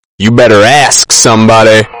You better ask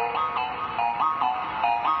somebody.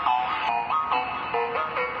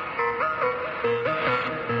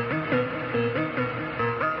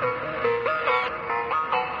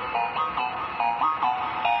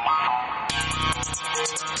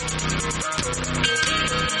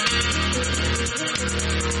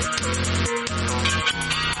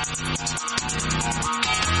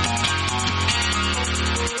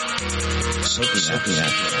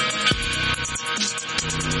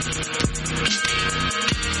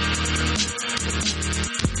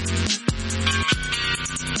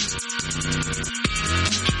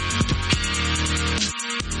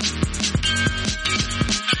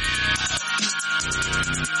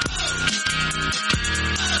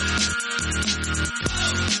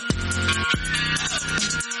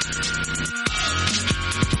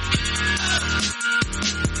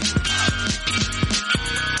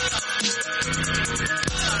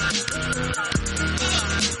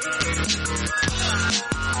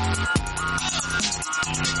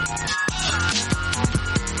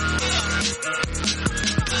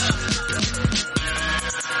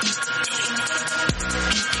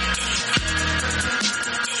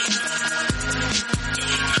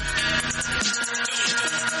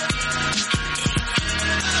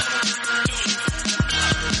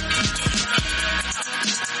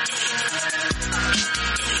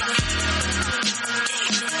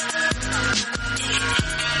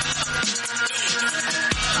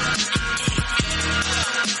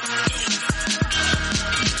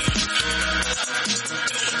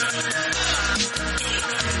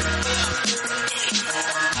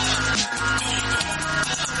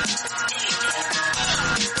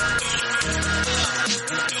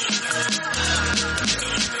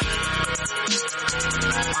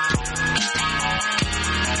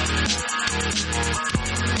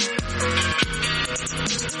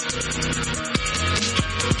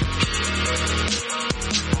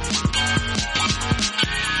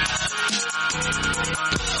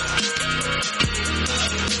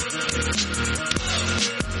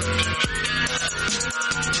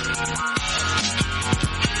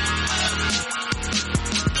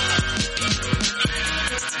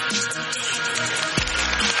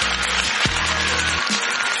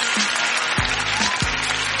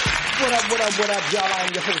 What up, y'all?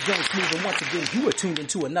 I'm your host, Young Smooth, and once again, you are tuned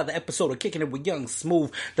into another episode of Kicking It with Young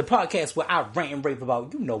Smooth, the podcast where I rant and rave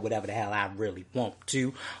about, whatever the hell I really want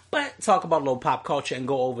to, but talk about a little pop culture and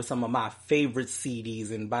go over some of my favorite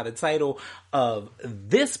CDs, and by the title of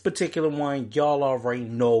this particular one, y'all already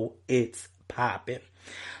know it's popping.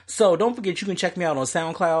 So don't forget, you can check me out on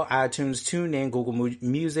SoundCloud, iTunes, TuneIn, Google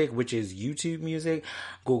Music, which is YouTube Music,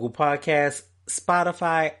 Google Podcasts,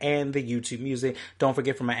 Spotify, and the YouTube Music. Don't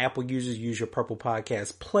forget, for my Apple users, use your Purple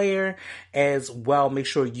Podcast player as well. Make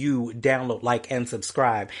sure you download, like, and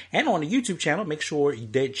subscribe. And on the YouTube channel, make sure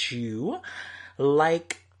that you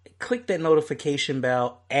click that notification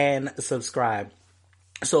bell, and subscribe.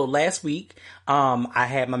 So last week, I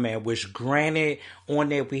had my man Wish Granted on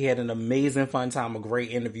there. We had an amazing fun time, a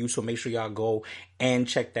great interview. So make sure y'all go and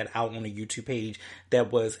check that out on the YouTube page. That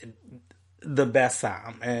was the best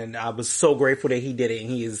time, and I was so grateful that he did it, and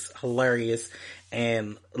he is hilarious,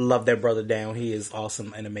 and love that brother down. He is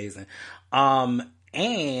awesome and amazing.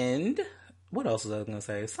 And what else was I going to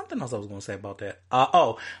say? Something else I was going to say about that.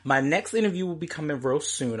 My next interview will be coming real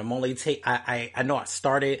soon. I know I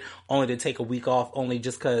started only to take a week off, only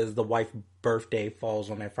just because the wife's birthday falls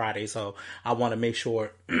on that Friday, so I want to make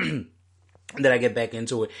sure that I get back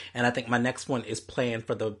into it. And I think my next one is planned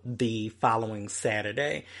for the following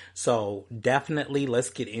Saturday. So definitely let's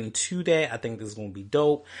get into that. I think this is going to be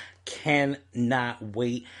dope. Cannot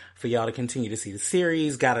wait for y'all to continue to see the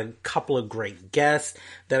series. Got a couple of great guests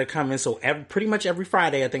that are coming. So pretty much every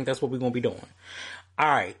Friday, I think that's what we're going to be doing.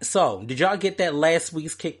 Alright, so did y'all get that last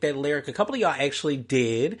week's Kick That Lyric? A couple of y'all actually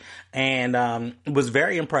did, and was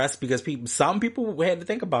very impressed because some people had to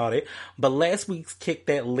think about it. But last week's Kick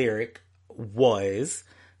That Lyric was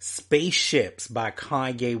Spaceships by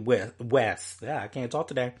Kanye West. Yeah, I can't talk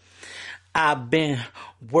today. I've been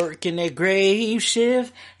working a grave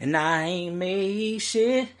shift and I ain't made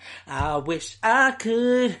shit. I wish I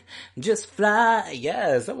could just fly.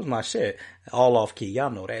 Yes, that was my shit. All off key. Y'all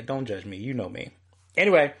know that. Don't judge me. You know me.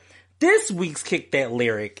 Anyway, this week's Kick That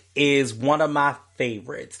Lyric is one of my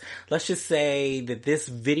favorites. Let's just say that this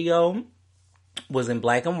video was in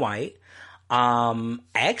black and white.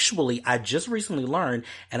 Actually, I just recently learned,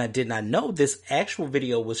 and I did not know, this actual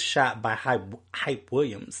video was shot by Hype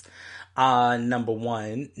Williams. Number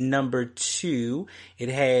one. Number two, it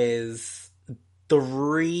has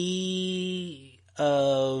 3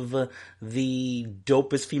 of the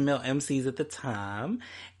dopest female MCs at the time.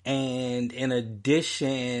 And in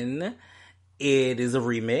addition, it is a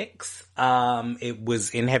remix. It was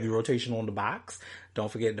in heavy rotation on the box.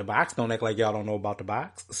 Don't forget the box. Don't act like y'all don't know about the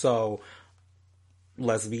box. So,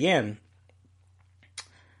 let's begin.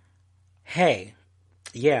 Hey,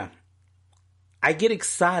 yeah, I get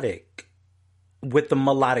exotic with the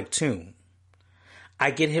melodic tune.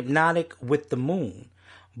 I get hypnotic with the moon,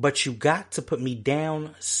 but you got to put me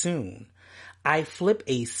down soon. I flip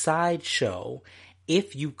a sideshow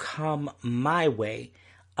if you come my way,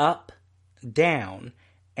 up, down,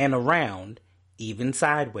 and around, even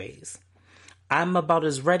sideways. I'm about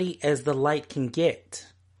as ready as the light can get.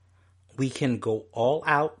 We can go all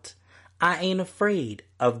out. I ain't afraid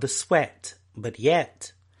of the sweat, but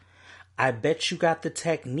yet, I bet you got the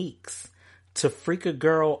techniques to freak a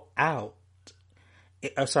girl out.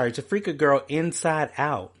 To freak a girl inside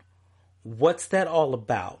out. What's that all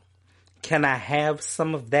about? Can I have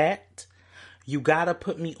some of that? You gotta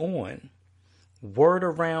put me on. Word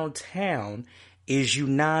around town is you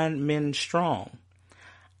 9 men strong.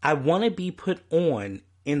 I wanna be put on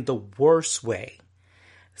in the worst way.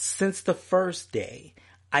 Since the first day,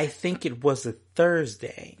 I think it was a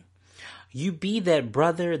Thursday. You be that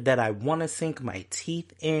brother that I wanna sink my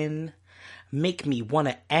teeth in. Make me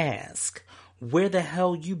wanna ask, where the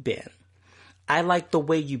hell you been? I like the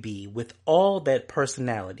way you be with all that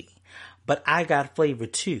personality, but I got flavor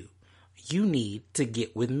too. You need to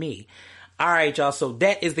get with me. All right, y'all. So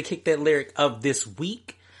that is the Kick That Lyric of this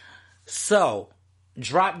week. So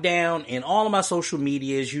drop down in all of my social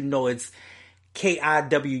medias. You know it's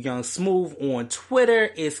KIW Young Smooth on Twitter.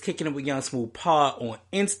 It's Kicking It with Young Smooth Pod on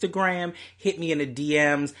Instagram. Hit me in the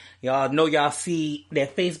DMs. Y'all know y'all see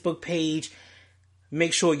that Facebook page.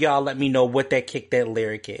 Make sure y'all let me know what that Kick That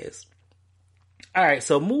Lyric is. All right,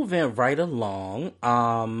 so moving right along.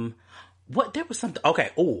 There was something. Okay.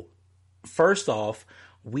 Oh, first off,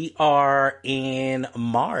 we are in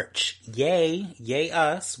March. Yay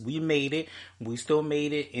us. We made it. We still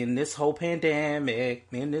made it in this whole pandemic.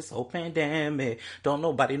 Don't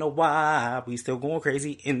nobody know why. We still going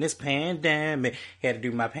crazy in this pandemic. Had to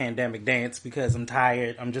do my pandemic dance because I'm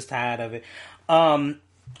tired. I'm just tired of it.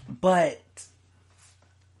 But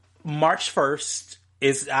March 1st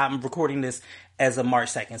I'm recording this as of March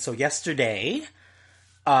 2nd. So yesterday,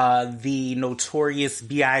 the Notorious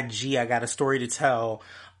B.I.G. I Got a Story to Tell,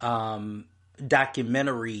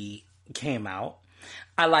 documentary came out.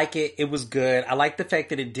 I like it. It was good. I like the fact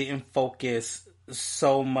that it didn't focus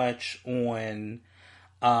so much on,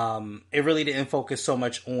 it really didn't focus so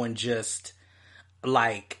much on just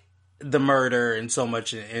like the murder and so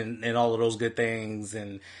much and all of those good things.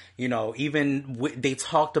 And, you know, even they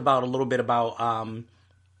talked about a little bit about,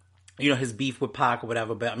 his beef with Pac or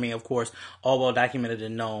whatever. But I mean, of course, all well documented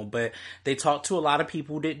and known. But they talked to a lot of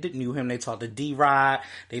people that knew him. They talked to D-Rod.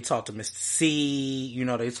 They talked to Mr. C.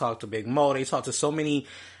 They talked to Big Mo. They talked to so many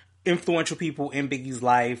influential people in Biggie's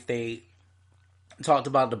life. They talked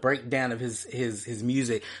about the breakdown of his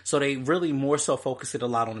music. So they really more so focused it a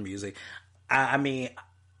lot on the music. I mean,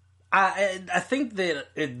 I think that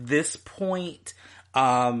at this point,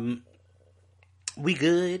 we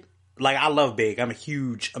good. Like, I love Big. I'm a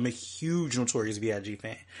huge Notorious B.I.G.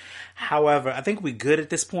 fan. However, I think we good at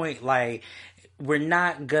this point. Like, we're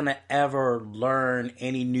not gonna ever learn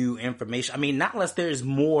any new information. I mean, not unless there's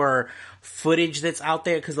more footage that's out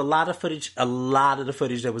there, because a lot of the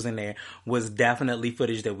footage that was in there was definitely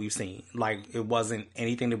footage that we've seen. Like, it wasn't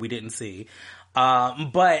anything that we didn't see.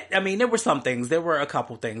 But I mean, there were some things. There were a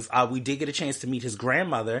couple things. We did get a chance to meet his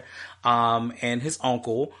grandmother, and his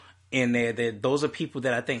uncle in there. That those are people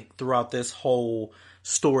that I think throughout this whole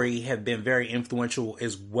story have been very influential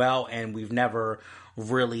as well. And we've never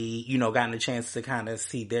really, gotten a chance to kind of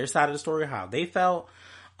see their side of the story, how they felt.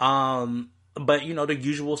 But, the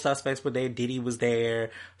usual suspects were there. Diddy was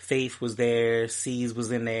there. Faith was there. C's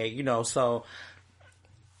was in there, so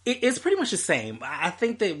it's pretty much the same. I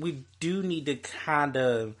think that we do need to kind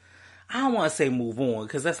of, I don't want to say move on,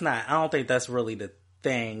 because I don't think that's really the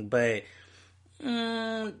thing, but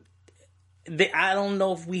I don't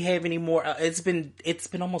know if we have any more. It's been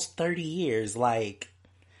almost 30 years. Like,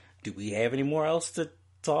 do we have any more else to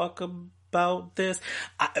talk about this?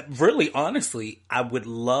 Really, honestly, I would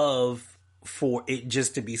love for it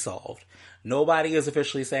just to be solved. Nobody is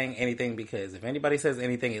officially saying anything, because if anybody says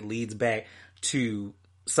anything, it leads back to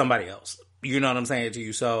somebody else. You know what I'm saying to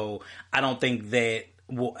you? So I don't think that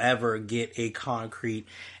we'll ever get a concrete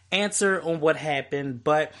answer on what happened,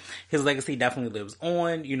 but his legacy definitely lives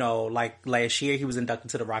on. Like last year, he was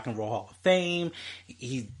inducted to the Rock and Roll Hall of Fame.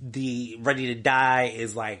 The Ready to Die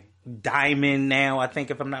is like Diamond now, I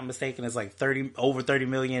think, if I'm not mistaken, is like over 30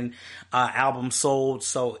 million albums sold.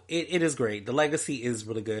 So it is great. The legacy is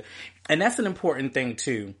really good. And that's an important thing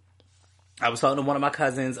too. I was talking to one of my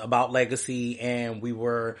cousins about legacy, and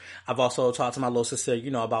I've also talked to my little sister,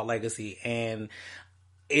 about legacy. And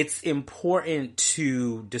it's important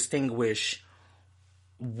to distinguish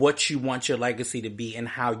what you want your legacy to be and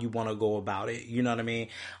how you want to go about it. You know what I mean?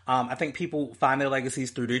 I think people find their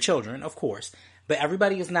legacies through their children, of course. But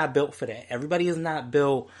everybody is not built for that. Everybody is not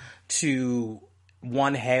built to,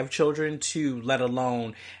 one, have children, two, let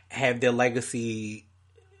alone have their legacy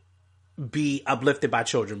be uplifted by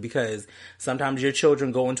children, because sometimes your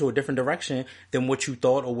children go into a different direction than what you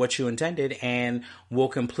thought or what you intended, and will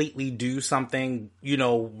completely do something,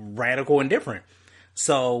 radical and different.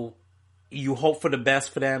 So you hope for the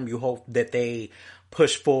best for them. You hope that they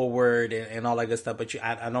push forward and all that good stuff. But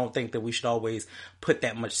I don't think that we should always put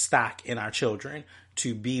that much stock in our children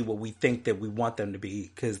to be what we think that we want them to be,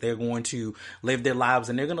 because they're going to live their lives,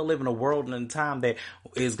 and they're going to live in a world and a time that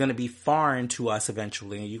is going to be foreign to us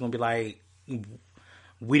eventually. And you're going to be like,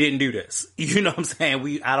 we didn't do this. You know what I'm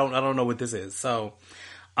saying? I don't know what this is. So,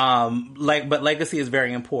 but legacy is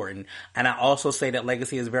very important. And I also say that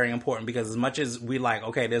legacy is very important because as much as we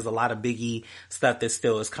okay, there's a lot of Biggie stuff that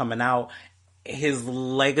still is coming out, his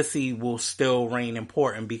legacy will still reign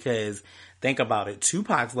important, because think about it.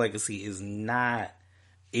 Tupac's legacy is not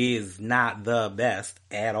the best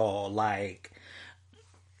at all.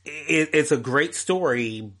 It's a great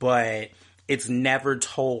story, but it's never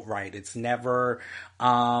told right. It's never,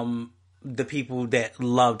 the people that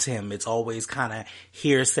loved him. It's always kind of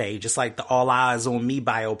hearsay, just like the All Eyes on Me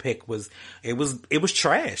biopic was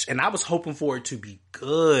trash. And I was hoping for it to be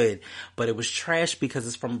good, but it was trash because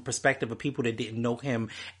it's from a perspective of people that didn't know him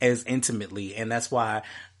as intimately. And that's why,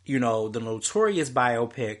 the Notorious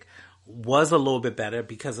biopic was a little bit better,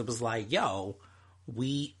 because it was like,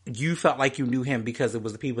 you felt like you knew him because it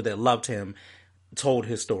was the people that loved him told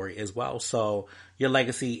his story as well. So your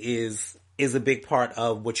legacy is a big part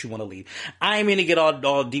of what you want to leave. I ain't mean to get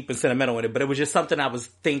all deep and sentimental with it, but it was just something I was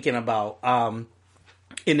thinking about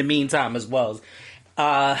in the meantime as well.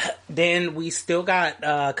 Then we still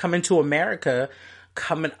got Coming to America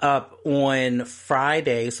coming up on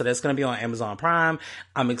Friday, so that's going to be on Amazon Prime.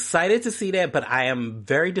 I'm excited to see that, but I am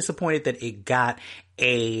very disappointed that it got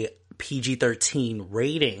a PG-13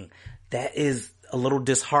 rating. That is a little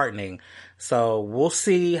disheartening. So we'll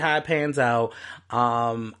see how it pans out.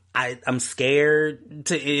 I'm scared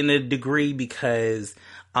in a degree, because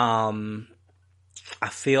I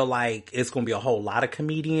feel like it's going to be a whole lot of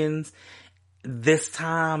comedians this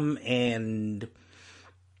time, and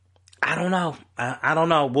I don't know. I don't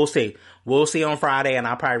know. We'll see. We'll see on Friday, and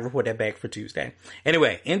I'll probably report that back for Tuesday.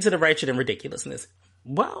 Anyway, into the ratchet and ridiculousness.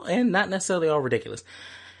 Well, and not necessarily all ridiculous.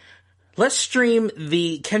 Let's stream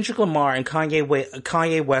the Kendrick Lamar and Kanye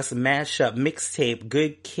West mashup mixtape,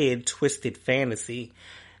 Good Kid, Twisted Fantasy.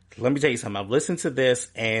 Let me tell you something. I've listened to this,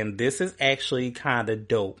 and this is actually kind of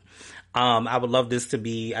dope. I would love this to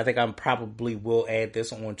be, I think I probably will add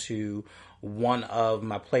this onto one of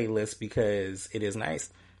my playlists because it is nice.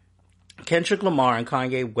 Kendrick Lamar and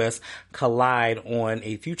Kanye West collide on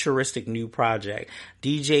a futuristic new project.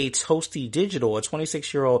 DJ Toasty Digital, a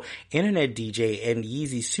 26-year-old internet DJ and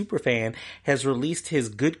Yeezy superfan, has released his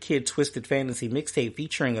Good Kid Twisted Fantasy mixtape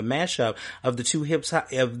featuring a mashup of the two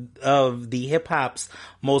of the hip-hop's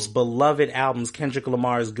most beloved albums, Kendrick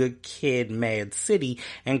Lamar's Good Kid, Mad City,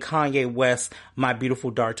 and Kanye West's My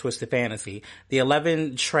Beautiful Dark Twisted Fantasy. The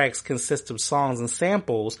 11 tracks consist of songs and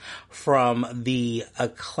samples from the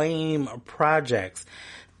acclaimed projects,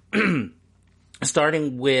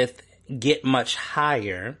 starting with Get Much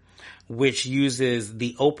Higher, which uses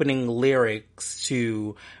the opening lyrics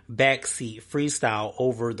to backseat freestyle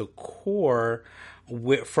over the core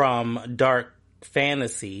from Dark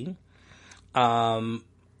Fantasy. Other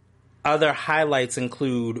highlights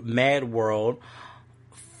include Mad World,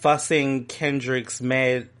 fusing Kendrick's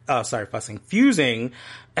fusing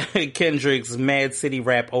Kendrick's Mad City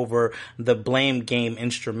rap over the Blame Game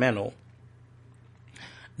instrumental.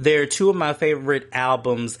 They're two of my favorite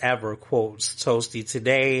albums ever, quotes Toasty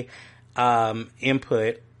today.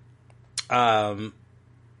 Input.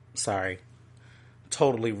 Sorry.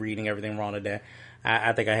 Totally reading everything wrong today.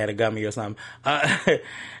 I think I had a gummy or something.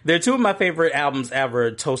 They're two of my favorite albums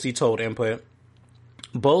ever, Toasty told Input.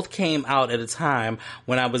 Both came out at a time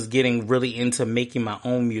when I was getting really into making my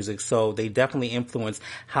own music, so they definitely influenced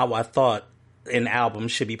how I thought an album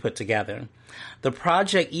should be put together. The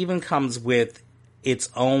project even comes with its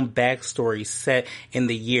own backstory set in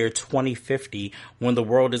the year 2050 when the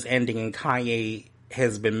world is ending and Kanye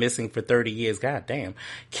has been missing for 30 years. God damn.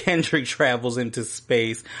 Kendrick travels into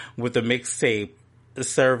space with a mixtape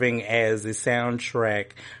serving as the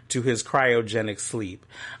soundtrack to his cryogenic sleep.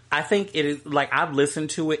 I think it is, like, I've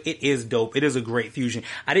listened to it. It is dope. It is a great fusion.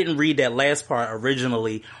 I didn't read that last part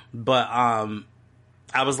originally, but,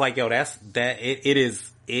 I was like, yo,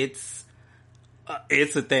 it's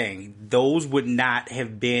a thing. Those would not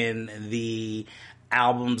have been the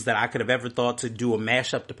albums that I could have ever thought to do a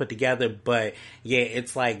mashup to put together, but yeah,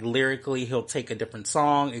 it's like lyrically he'll take a different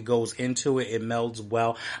song, it goes into it, it melds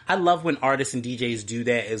well. I love when artists and DJs do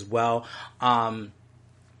that as well. I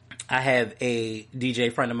have a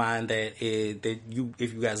DJ friend of mine if you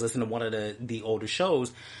guys listen to one of the older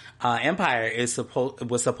shows, Empire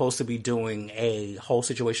was supposed to be doing a whole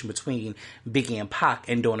situation between Biggie and Pac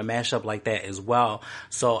and doing a mashup like that as well.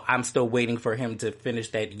 So I'm still waiting for him to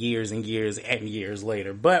finish that years and years and years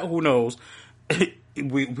later. But who knows?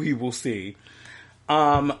 we will see.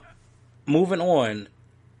 Moving on.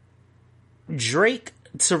 Drake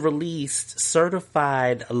to release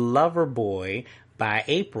Certified Lover Boy by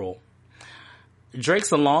April.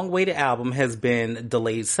 Drake's long-awaited album has been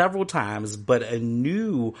delayed several times, but a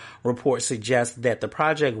new report suggests that the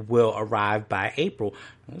project will arrive by April.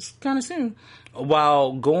 That's kind of soon.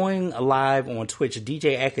 While going live on Twitch,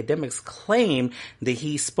 DJ Academics claimed that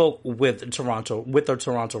he spoke with a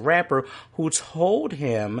Toronto rapper who told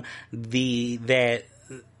him that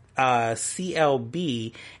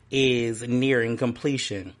CLB is nearing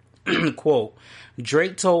completion. Quote,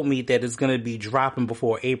 Drake told me that it's going to be dropping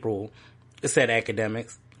before April, said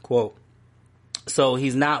Academics. Quote, so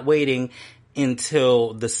he's not waiting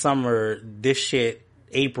until the summer, this shit,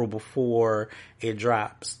 April, before it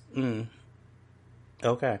drops.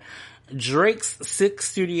 Okay. Drake's 6th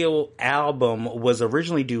studio album was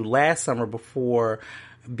originally due last summer before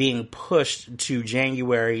being pushed to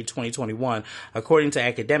January 2021. According to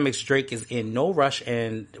Academics, Drake is in no rush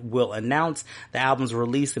and will announce the album's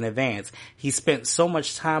release in advance. He spent so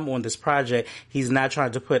much time on this project, he's not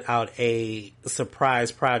trying to put out a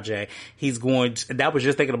surprise project. That was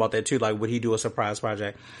just thinking about that too, like, would he do a surprise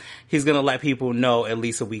project? He's gonna let people know at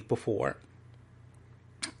least a week before.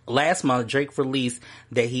 Last month, Drake released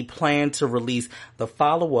that he planned to release the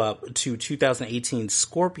follow-up to 2018's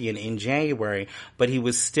Scorpion in January, but he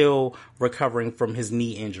was still recovering from his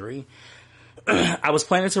knee injury. I was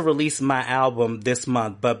planning to release my album this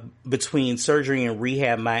month, but between surgery and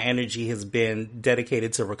rehab, my energy has been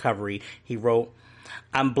dedicated to recovery, he wrote.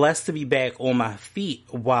 I'm blessed to be back on my feet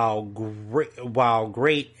while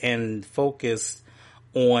great and focused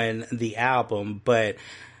on the album, but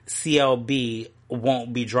CLB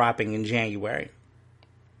won't be dropping in January.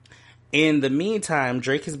 In the meantime,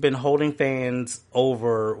 Drake has been holding fans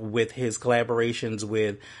over with his collaborations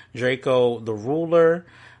with Draco the Ruler,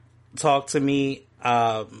 Talk to Me,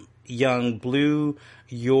 Young Blue,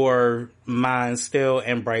 Your Mind Still,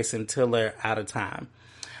 and Bryson Tiller, Out of Time.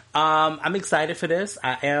 I'm excited for this.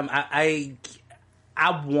 I am. I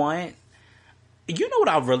want, you know what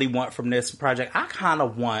I really want from this project? I kind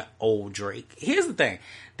of want old Drake. Here's the thing.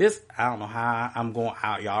 I don't know how I'm going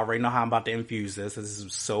out. Y'all already know how I'm about to infuse this. This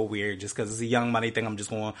is so weird. Just because it's a Young Money thing, I'm just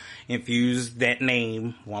going to infuse that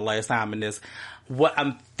name one last time in this. What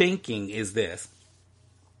I'm thinking is this.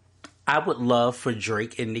 I would love for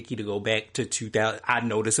Drake and Nicki to go back to 2000. I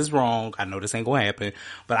know this is wrong. I know this ain't going to happen.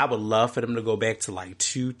 But I would love for them to go back to like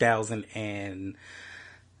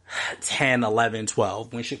 2010, 11,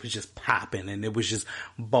 12, when shit was just popping and it was just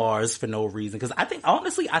bars for no reason. Because I think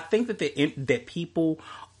that people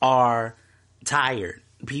are tired.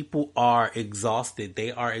 People are exhausted.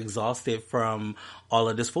 They are exhausted from all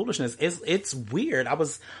of this foolishness. It's weird.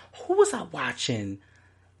 Who was I watching?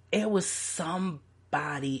 It was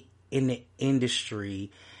somebody in the industry,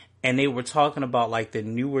 and they were talking about like the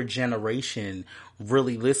newer generation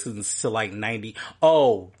really listens to like 90.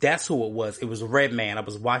 Oh, that's who it was. It was Redman. I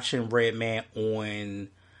was watching Redman on,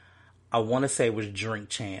 I want to say it was Drink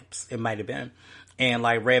Champs. It might have been. And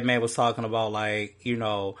like Redman was talking about like, you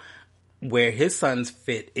know, where his sons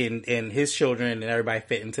fit in and his children and everybody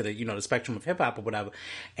fit into the, you know, the spectrum of hip hop or whatever.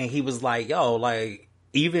 And he was like, yo, like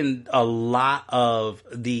even a lot of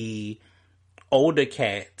the older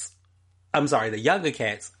cats, the younger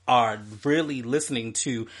cats are really listening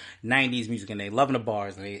to 90s music and they loving the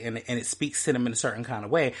bars and it speaks to them in a certain kind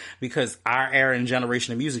of way because our era and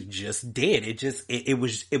generation of music just did. It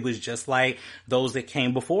was just like those that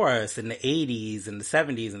came before us in the 80s and the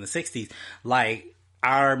 70s and the 60s. Like,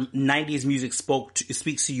 our 90s music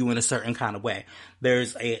speaks to you in a certain kind of way.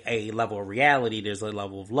 There's a level of reality, there's a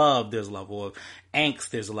level of love, there's a level of angst,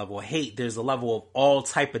 there's a level of hate, there's a level of all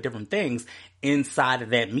type of different things inside of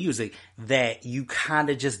that music that you kind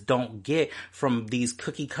of just don't get from these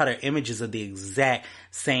cookie cutter images of the exact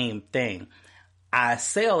same thing. I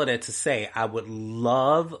say all of that to say I would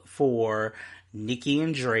love for Nicki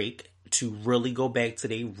and Drake to really go back to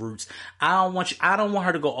their roots. I don't want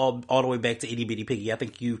her to go all the way back to Itty Bitty Piggy. I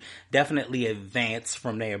think you definitely advance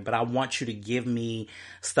from there, but I want you to give me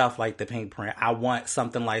stuff like The Pink Print. I want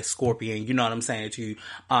something like Scorpion, you know what I'm saying to you,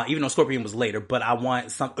 even though Scorpion was later, but I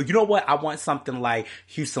want you know what? I want something like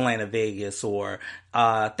Houston, Atlanta, Vegas, or,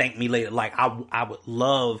 Thank Me Later. Like, I would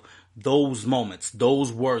love those moments.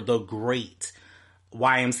 Those were the great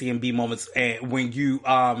YMCMB moments. And when you,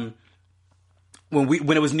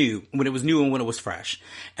 when it was new and when it was fresh.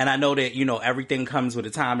 And I know that, everything comes with a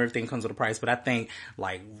time, everything comes with a price, but I think,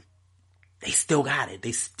 like, they still got it.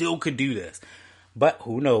 They still could do this. But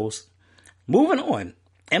who knows? Moving on.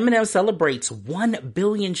 Eminem celebrates 1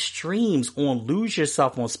 billion streams on Lose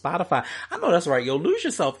Yourself on Spotify. I know that's right, yo. Lose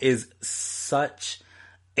Yourself is such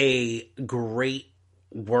a great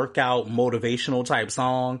workout, motivational type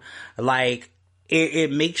song. Like,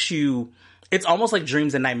 it makes you... It's almost like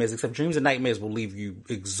Dreams and Nightmares, except Dreams and Nightmares will leave you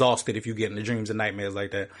exhausted if you get into Dreams and Nightmares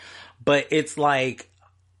like that. But it's like,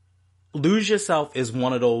 Lose Yourself is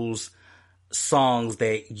one of those songs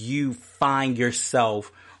that you find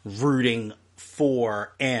yourself rooting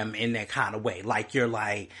for M in that kind of way. Like, you're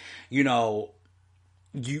like,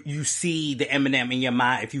 you see the Eminem in your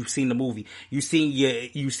mind. If you've seen the movie, you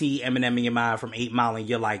see Eminem in your mind from 8 Mile, and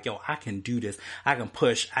you're like, yo, I can do this. I can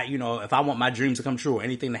push. If I want my dreams to come true or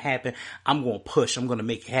anything to happen, I'm going to push. I'm going to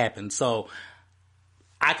make it happen. So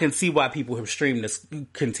I can see why people have streamed this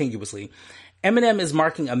continuously. Eminem is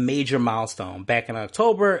marking a major milestone. Back in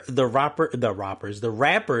October, the rapper's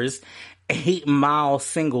 8 Mile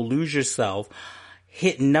single "Lose Yourself"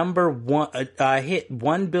 hit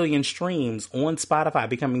 1 billion streams on Spotify,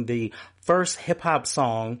 becoming the first hip-hop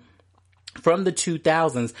song from the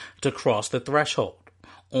 2000s to cross the threshold.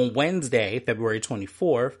 On Wednesday, February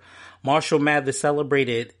 24th, Marshall Mathers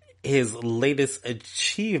celebrated his latest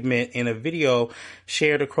achievement in a video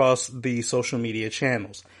shared across the social media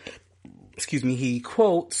channels. He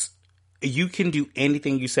quotes, "You can do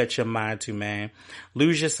anything you set your mind to, man.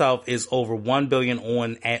 Lose Yourself is over 1 billion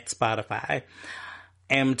on at Spotify."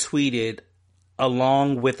 M tweeted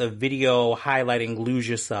along with a video highlighting Lose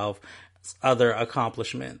Yourself's other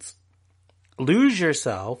accomplishments. Lose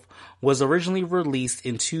Yourself was originally released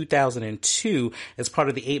in 2002 as part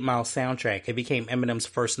of the 8 Mile soundtrack. It became Eminem's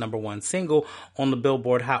first #1 single on the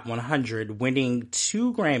Billboard Hot 100, winning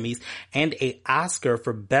 2 Grammys and an Oscar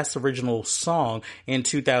for Best Original Song in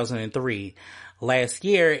 2003. Last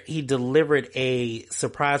year, he delivered a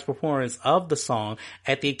surprise performance of the song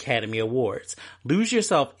at the Academy Awards. Lose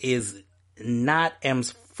Yourself is not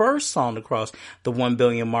M's first song to cross the 1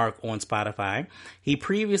 billion mark on Spotify. He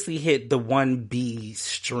previously hit the 1B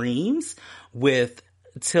streams with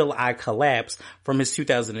Till I Collapse from his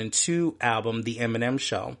 2002 album, The Eminem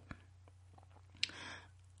Show.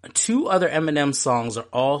 2 other Eminem songs are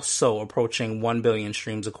also approaching 1 billion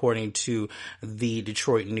streams, according to the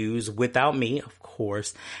Detroit News. Without Me, of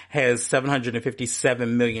course, has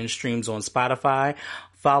 757 million streams on Spotify,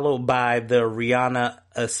 followed by the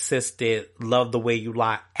Rihanna-assisted Love the Way You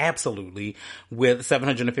Lie, absolutely, with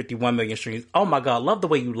 751 million streams. Oh my God, Love the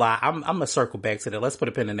Way You Lie. I'm gonna circle back to that. Let's put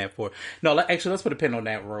a pin in that let's put a pin on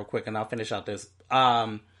that real quick, and I'll finish out this.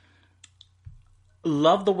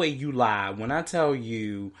 Love the Way You Lie. When I tell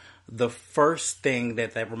you, the first thing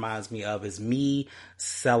that reminds me of is me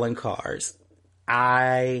selling cars.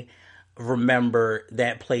 I remember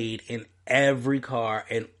that played in every car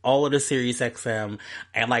and all of the Sirius XM.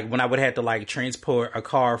 And like when I would have to like transport a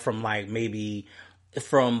car from like maybe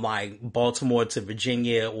from like Baltimore to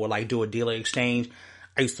Virginia or like do a dealer exchange,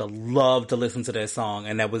 I used to love to listen to that song.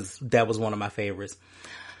 And that was one of my favorites.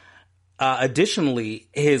 Additionally,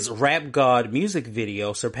 his Rap God music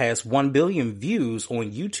video surpassed 1 billion views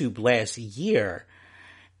on YouTube last year.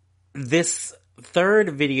 This is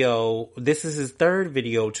his third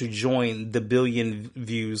video to join the billion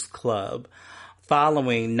views club,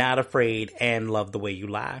 following Not Afraid and Love the Way You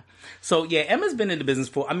Lie. So yeah, Emma's been in the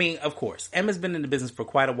business Emma's been in the business for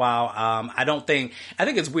quite a while. I think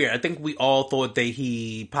it's weird. I think we all thought that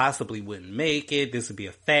he possibly wouldn't make it. This would be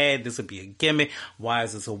a fad. This would be a gimmick. Why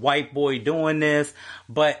is this a white boy doing this?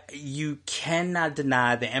 But you cannot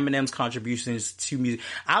deny that Eminem's contributions to music.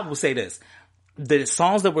 I will say this. The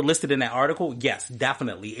songs that were listed in that article, yes,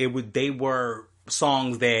 definitely. They were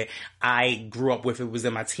songs that I grew up with. It was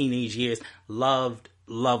in my teenage years. Loved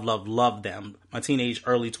them. My teenage,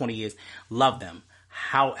 early 20 years, loved them.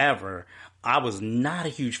 However, I was not a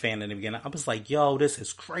huge fan in the beginning. I was like, yo, this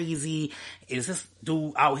is crazy. Is this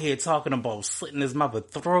dude out here talking about slitting his mother's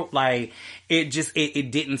throat? Like, it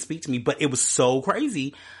didn't speak to me, but it was so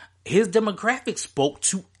crazy. His demographic spoke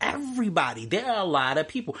to everybody. There are a lot of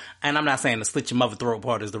people. And I'm not saying the slit your mother throat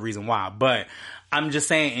part is the reason why, but I'm just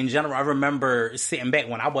saying in general, I remember sitting back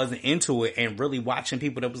when I wasn't into it and really watching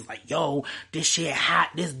people that was like, yo, this shit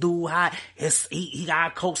hot, this dude hot, he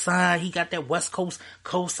got a cosign, he got that West Coast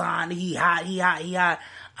cosign, he hot.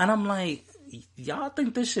 And I'm like, y'all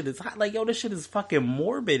think this shit is hot? Like, yo, this shit is fucking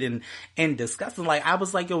morbid and disgusting. Like, I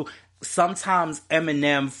was like, yo, sometimes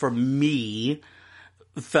Eminem for me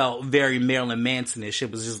felt very Marilyn Manson-ish.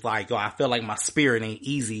 It was just like, yo, I feel like my spirit ain't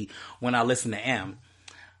easy when I listen to M.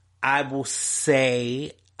 I will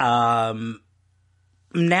say, now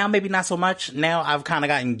maybe not so much. Now I've kind of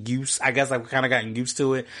gotten used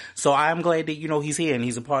to it. So I'm glad that, he's here and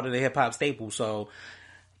he's a part of the hip hop staple. So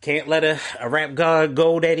can't let a rap god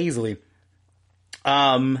go that easily.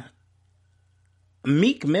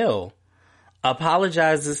 Meek Mill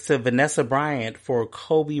apologizes to Vanessa Bryant for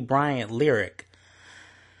Kobe Bryant lyric.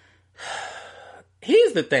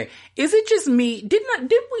 Here's the thing. Is it just me? Did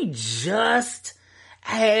we just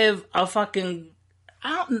have a fucking,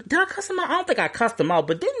 did I cuss him out? I don't think I cussed him out,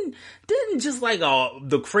 but didn't just like,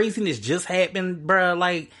 the craziness just happen, bruh?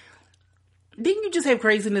 Like, didn't you just have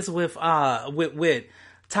craziness with Taco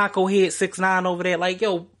Head 6ix9ine over there? Like,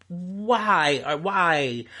 yo,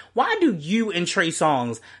 why do you and Trey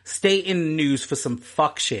Songz stay in the news for some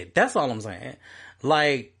fuck shit? That's all I'm saying.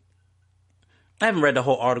 Like, I haven't read the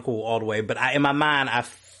whole article all the way, but in my mind, I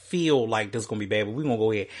feel like this is going to be bad, but we're going to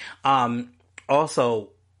go ahead. Also,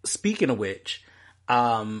 speaking of which,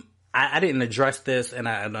 I didn't address this, and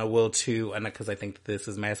I will too, and because I think that this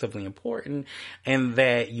is massively important, and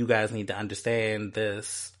that you guys need to understand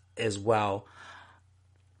this as well.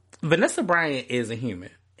 Vanessa Bryant is a human,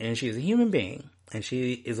 and she is a human being, and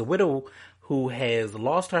she is a widow who has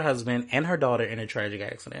lost her husband and her daughter in a tragic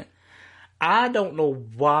accident. I don't know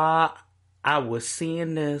why I was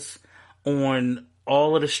seeing this on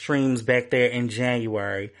all of the streams back there in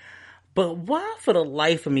January, but why for the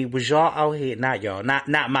life of me was y'all out here,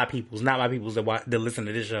 not my peoples that listen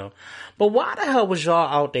to this show, but why the hell was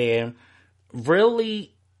y'all out there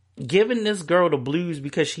really giving this girl the blues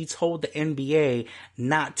because she told the NBA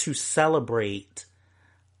not to celebrate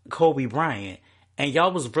Kobe Bryant? And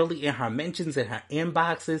y'all was really in her mentions and her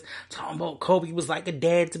inboxes talking about Kobe was like a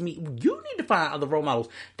dad to me. You need to find other role models.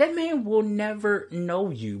 That man will never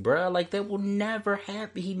know you, bruh. Like, that will never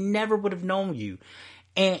happen. He never would have known you.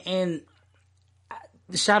 And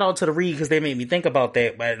shout out to the Read because they made me think about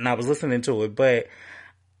that, and I was listening to it. But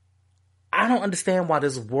I don't understand why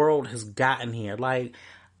this world has gotten here. Like,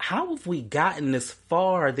 how have we gotten this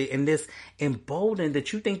far and this emboldened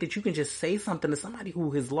that you think that you can just say something to somebody who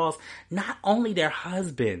has lost not only their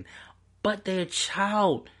husband, but their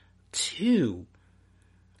child too?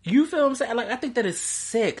 You feel what I'm saying? Like, I think that is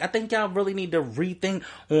sick. I think y'all really need to rethink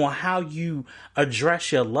on how you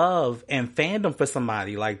address your love and fandom for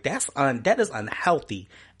somebody. Like, that is unhealthy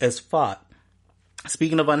as fuck.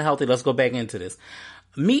 Speaking of unhealthy, let's go back into this.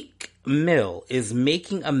 Meek Mill is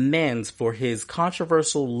making amends for his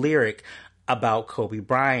controversial lyric about Kobe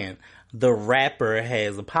Bryant. The rapper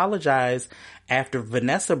has apologized after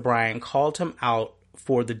Vanessa Bryant called him out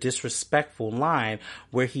for the disrespectful line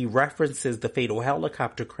where he references the fatal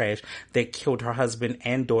helicopter crash that killed her husband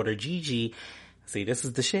and daughter Gigi. See, this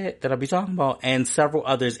is the shit that I'll be talking about, and several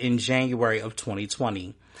others in January of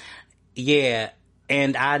 2020. Yeah,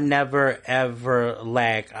 and I never ever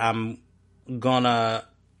lack. I hate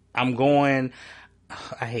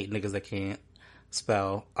niggas that can't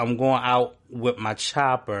spell. I'm going out with my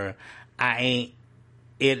chopper.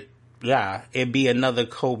 It'd be another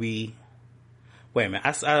Kobe. Wait a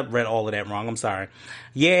minute, I read all of that wrong. I'm sorry.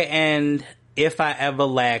 Yeah, and if I ever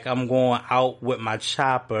lack, I'm going out with my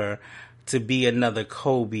chopper to be another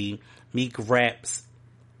Kobe. Meek raps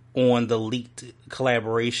on the leaked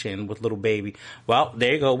collaboration with Lil Baby. Well,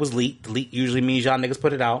 there you go. It was leaked. Leaked usually means y'all niggas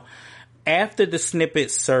put it out. After the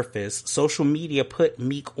snippet surfaced, social media put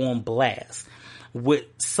Meek on blast, with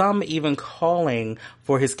some even calling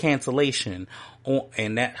for his cancellation.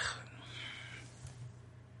 And that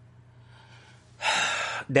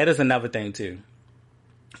is another thing too.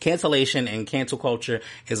 cancellation and cancel culture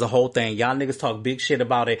is a whole thing. Y'all niggas talk big shit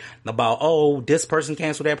about it, about, oh, this person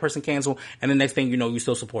canceled, that person canceled, and the next thing you know, you're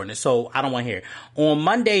still supporting it. So I don't want to hear it. On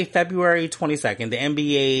Monday, February 22nd, the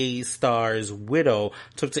NBA star's widow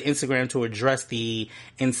took to Instagram to address the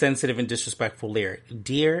insensitive and disrespectful lyric.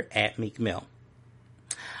 Dear at Meek Mill,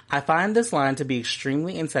 I find this line to be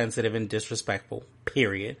extremely insensitive and disrespectful,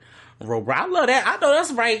 period. I love that. I know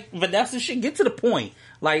that's right, Vanessa shit. Get to the point.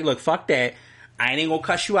 Like, look, fuck that. I ain't gonna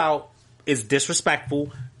cuss you out. It's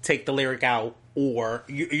disrespectful. Take the lyric out, or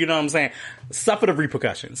you know what I'm saying. Suffer the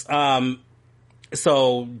repercussions.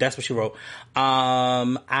 So that's what she wrote.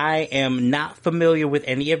 I am not familiar with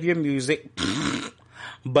any of your music,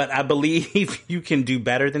 but I believe you can do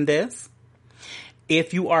better than this.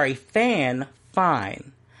 If you are a fan,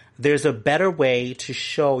 fine. There's a better way to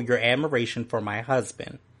show your admiration for my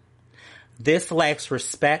husband. This lacks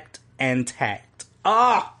respect and tact.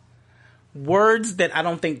 Words that I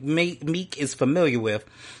don't think Meek is familiar with.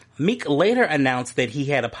 Meek later announced that he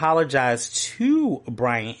had apologized to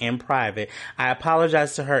Bryant in private. I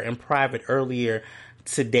apologized to her in private earlier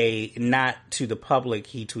today, not to the public,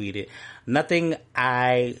 he tweeted. Nothing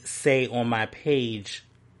I say on my page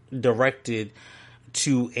directed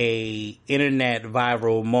to a internet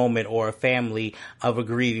viral moment or a family of a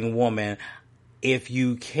grieving woman. If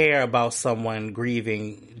you care about someone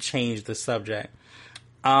grieving, change the subject.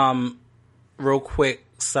 Real quick,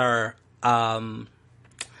 sir.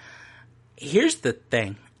 Here's the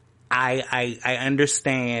thing. I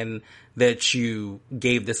understand that you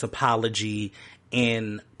gave this apology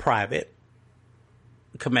in private.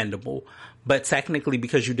 Commendable. But technically,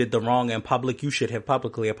 because you did the wrong in public, you should have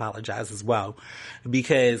publicly apologized as well.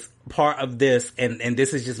 Because part of this, and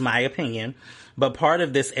this is just my opinion, but part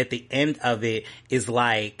of this at the end of it is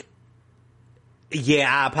like,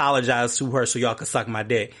 yeah, I apologize to her so y'all can suck my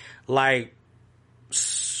dick. Like,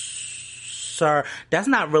 sir, that's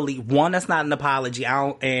not really, one, that's not an apology.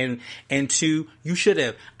 And two, you should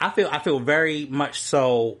have. I feel very much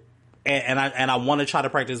so, and I want to try to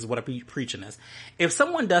practice what I preach in this. If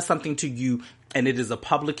someone does something to you and it is a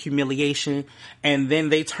public humiliation, and then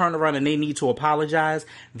they turn around and they need to apologize,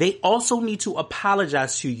 they also need to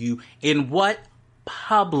apologize to you in what?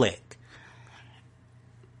 Public.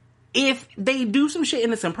 If they do some shit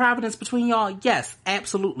and it's in private, it's between y'all, yes,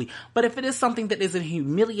 absolutely. But if it is something that is a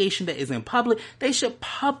humiliation that is in public, they should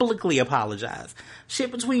publicly apologize.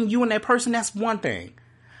 Shit between you and that person, that's one thing.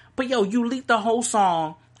 But yo, you leaked the whole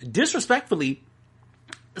song disrespectfully.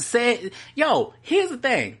 Said, yo, here's the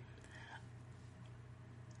thing.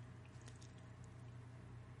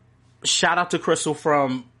 Shout out to Crystal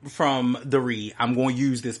from The Read. I'm going to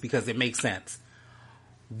use this because it makes sense.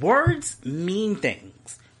 Words mean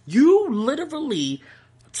things. You literally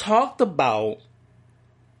talked about,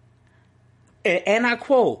 and I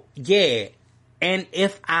quote, yeah, and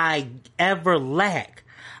if I ever lack,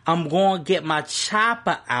 I'm going to get my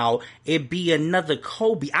chopper out. It be another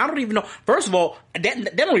Kobe. I don't even know. First of all,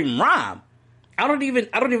 that don't even rhyme. I don't even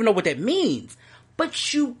know what that means.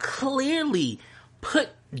 But you clearly put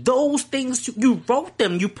those things, you wrote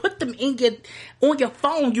them, you put them on your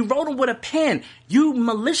phone, you wrote them with a pen. You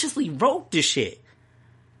maliciously wrote this shit.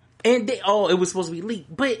 And it was supposed to be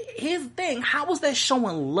leaked. But here's the thing, how was that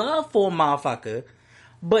showing love for a motherfucker?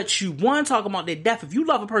 But you want to talk about their death. If you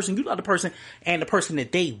love a person, you love the person and the person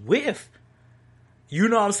that they with. You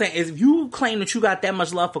know what I'm saying? If you claim that you got that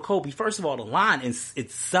much love for Kobe, first of all, the line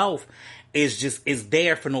itself is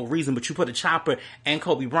there for no reason. But you put a chopper and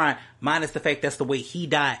Kobe Bryant, minus the fact that's the way he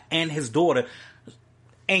died and his daughter.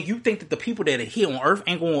 And you think that the people that are here on Earth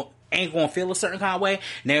ain't going to feel a certain kind of way?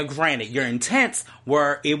 Now, granted, your intents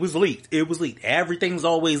were, it was leaked. It was leaked. Everything's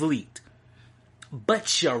always leaked.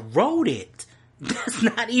 But you wrote it. That's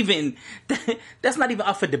not even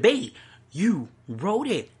up for debate. You wrote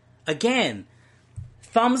it. Again,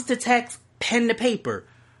 thumbs to text, pen to paper.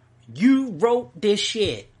 You wrote this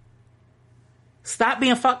shit. Stop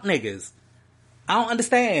being fuck niggas. I don't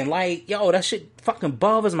understand. Like, yo, that shit fucking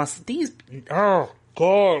bothers my... Oh,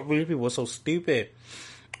 God, these people are so stupid.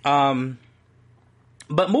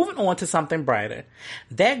 But moving on to something brighter.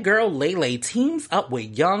 That girl Lele teams up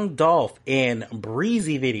with Young Dolph in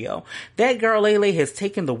Breezy video. That girl Lele has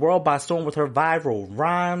taken the world by storm with her viral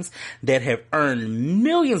rhymes that have earned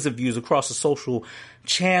millions of views across the social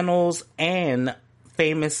channels and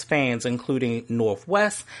famous fans, including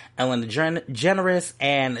Northwest, Ellen DeGeneres,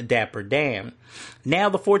 and Dapper Dan. Now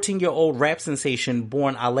the 14-year-old rap sensation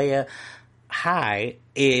born Aliyah High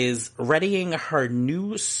is readying her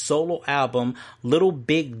new solo album, Little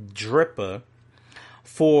Big Dripper,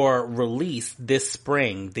 for release this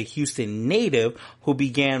spring. The Houston native, who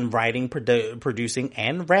began writing, producing,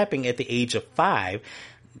 and rapping at the age of 5,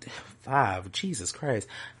 Jesus Christ,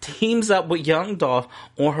 teams up with Young Dolph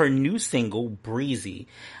on her new single, Breezy,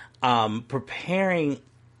 premiering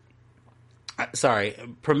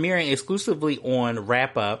exclusively on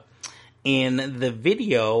Wrap Up. In the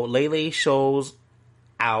video, Lele shows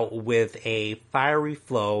out with a fiery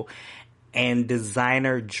flow and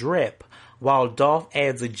designer drip, while Dolph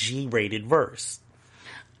adds a G-rated verse.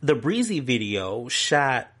 The Breezy video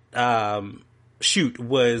shoot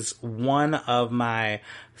was one of my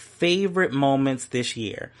favorite moments this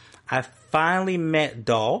year. I finally met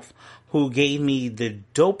Dolph, who gave me the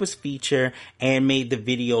dopest feature and made the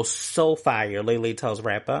video so fire, Lele tells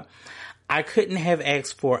Wrap Up. I couldn't have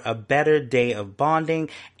asked for a better day of bonding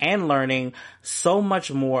and learning so much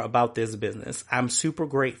more about this business. I'm super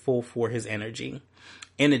grateful for his energy.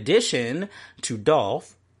 In addition to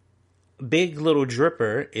Dolph, Big Little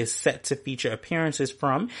Dripper is set to feature appearances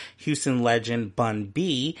from Houston legend Bun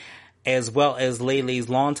B, as well as Lele's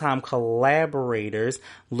longtime collaborators,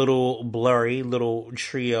 Little Blurry, Little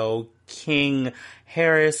Trio, King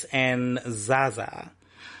Harris, and Zaza.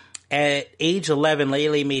 At age 11,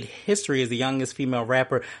 Lele made history as the youngest female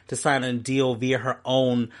rapper to sign a deal via her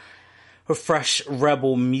Fresh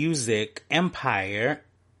Rebel Music empire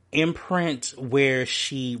imprint, where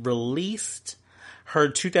she released her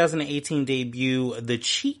 2018 debut, The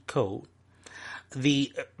Cheat Code.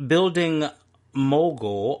 The building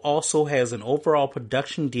mogul also has an overall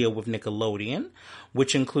production deal with Nickelodeon,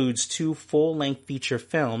 which includes 2 full-length feature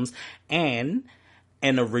films and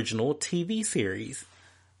an original TV series.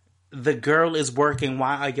 The girl is working.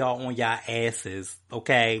 Why are y'all on y'all asses?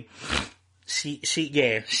 Okay. She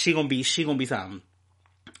gonna be something.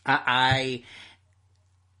 I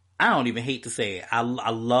don't even hate to say it. I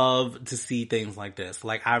love to see things like this.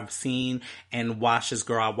 Like, I've seen and watched this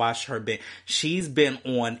girl. I watched her she's been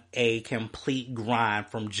on a complete grind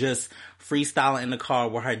from just freestyling in the car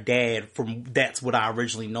with her dad, that's what I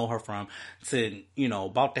originally know her from, to,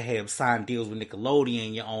 about to have signed deals with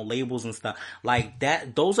Nickelodeon, your own labels and stuff. Like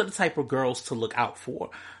that, those are the type of girls to look out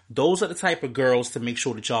for. Those are the type of girls to make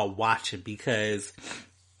sure that y'all watch it, because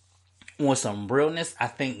on some realness, I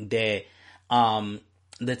think that,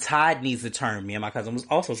 the tide needs to turn. Me and my cousin was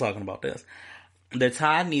also talking about this. The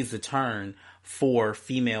tide needs to turn for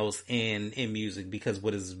females in music, because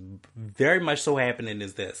what is very much so happening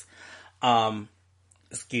is this.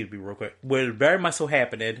 Excuse me real quick. What is very much so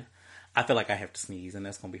happening, I feel like I have to sneeze and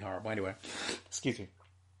that's going to be horrible. Anyway, excuse me.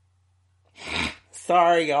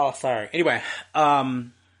 Sorry, y'all. Sorry. Anyway,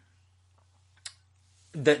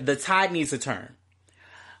 the tide needs to turn,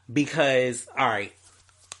 because, all right.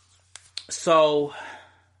 So,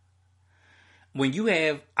 when you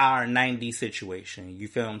have our 90s situation, you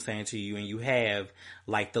feel what I'm saying to you, and you have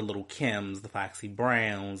like the Little Kims, the Foxy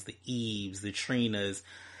Browns, the Eves, the Trinas,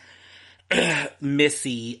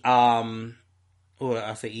 Missy, I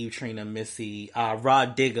say Eve, Trina, Missy,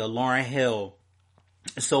 Rod Digger, Lauryn Hill,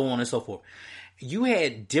 so on and so forth. You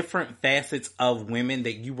had different facets of women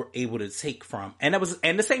that you were able to take from. And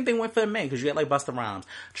the same thing went for the men, because you had like Busta Rhymes,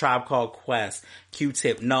 Tribe Called Quest,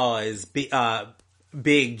 Q-Tip, Nas,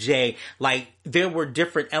 Big J. Like, there were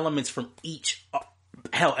different elements from each.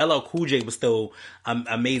 Hell, LL Cool J was still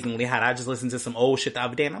amazingly hot. I just listened to some old shit the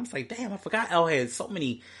other day and I was like, damn, I forgot L had so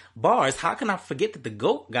many bars. How can I forget that the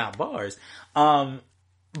GOAT got bars?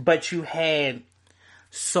 But you had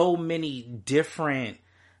so many different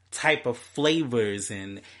type of flavors,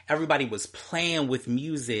 and everybody was playing with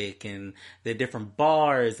music and the different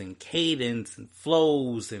bars and cadence and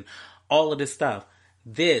flows and all of this stuff.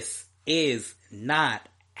 This is not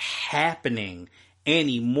happening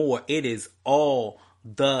anymore. It is all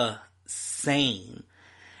the same.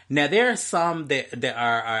 Now, there are some that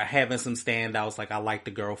are having some standouts. Like, I like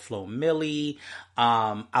the girl Flo Milli.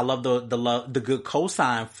 I love the good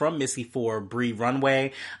cosign from Missy for Bree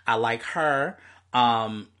Runway. I like her.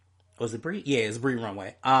 Was it Bree? Yeah, it's Bree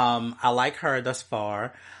Runway. I like her thus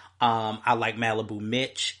far. I like Malibu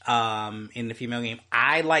Mitch, in the female game.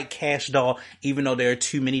 I like Cash Doll, even though there are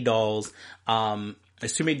too many dolls.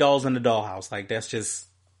 There's too many dolls in the dollhouse. Like,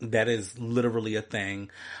 that is literally a thing.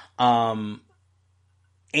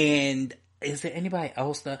 And is there anybody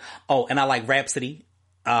else that, and I like Rhapsody.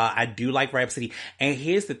 I do like Rhapsody. And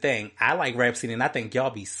here's the thing. I like Rhapsody, and I think y'all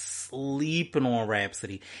be sleeping on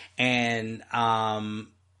Rhapsody. And,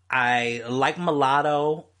 I like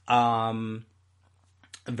Mulatto,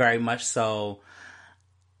 very much so.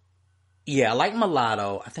 Yeah, like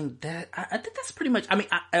Mulatto. I think that's pretty much. I mean,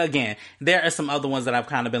 again, there are some other ones that I've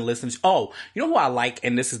kind of been listening to. Oh, you know who I like,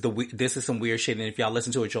 and this is some weird shit. And if y'all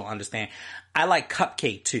listen to it, you'll understand. I like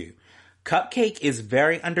Cupcake too. Cupcake is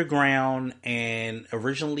very underground, and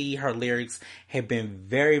originally her lyrics had been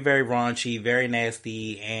very, very raunchy, very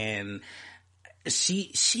nasty, and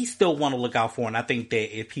she still want to look out for. And I think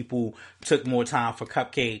that if people took more time for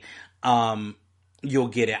Cupcake, you'll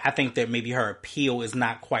get it. I think that maybe her appeal is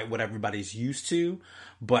not quite what everybody's used to,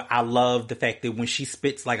 but I love the fact that when she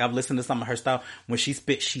spits, like I've listened to some of her stuff, when she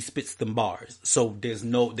spits them bars. So there's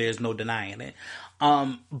no denying it.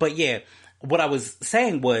 But yeah, what I was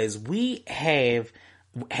saying was we have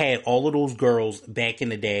had all of those girls back in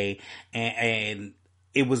the day, and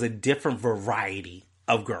it was a different variety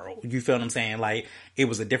of girl. You feel what I'm saying? Like, it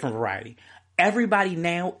was a different variety. Everybody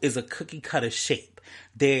now is a cookie cutter shape.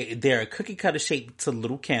 They're a cookie cutter shape to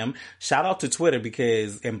Little Kim. Shout out to Twitter,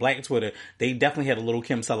 because in Black Twitter, they definitely had a Little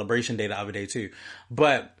Kim celebration day the other day too.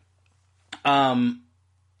 But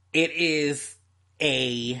it's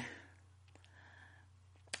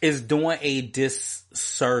doing a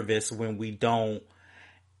disservice when we don't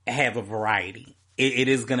have a variety. It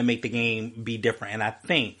is going to make the game be different. And I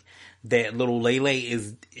think that Little Lele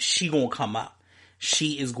she gonna come up.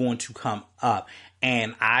 She is going to come up.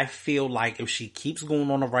 And I feel like if she keeps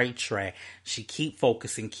going on the right track, she keep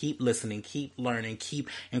focusing, keep listening, keep learning, keep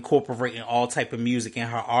incorporating all type of music in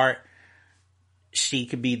her art, she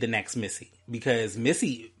could be the next Missy. Because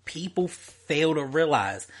Missy, people fail to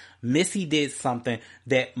realize, Missy did something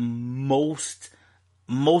that most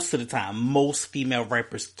of the time, most female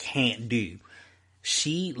rappers can't do.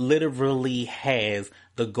 She literally has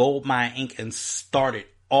the gold mine ink and started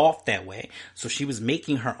off that way. So she was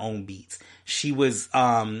making her own beats. She was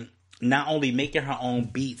not only making her own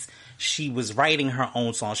beats, she was writing her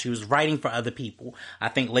own songs. She was writing for other people. I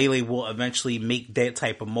think Lele will eventually make that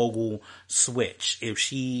type of mogul switch. If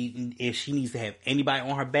she needs to have anybody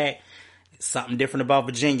on her back, something different about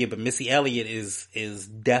Virginia, but Missy Elliott is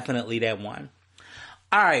definitely that one.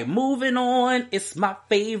 Alright, moving on. It's my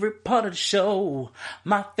favorite part of the show.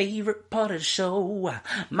 My favorite part of the show.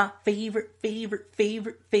 My favorite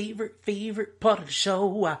part of the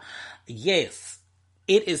show. Yes,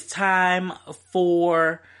 it is time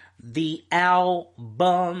for the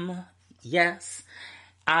album. Yes,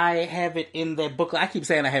 I have it in the booklet. I keep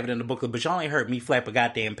saying I have it in the booklet, but y'all ain't heard me flap a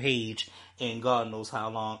goddamn page in God knows how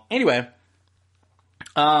long. Anyway,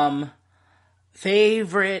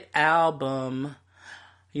 favorite album.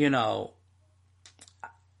 You know,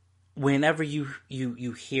 whenever you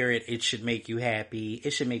hear it, it should make you happy.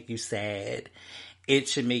 It should make you sad. It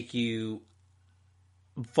should make you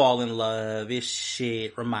fall in love. It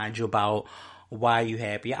should remind you about why you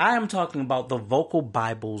happy. I am talking about the Vocal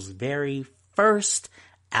Bible's very first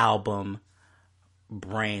album,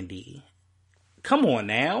 Brandy. Come on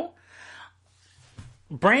now.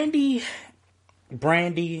 Brandy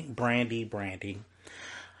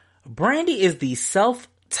is the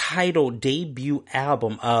self-titled debut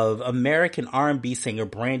album of American R&B singer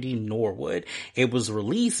Brandy Norwood. It was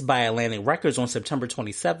released by Atlantic Records on September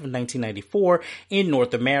 27, 1994 in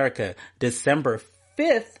North America, December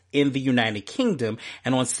 5th in the United Kingdom,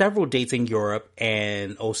 and on several dates in Europe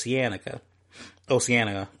and Oceania,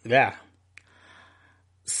 yeah.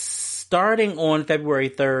 Starting on February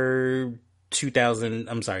 3rd, 2000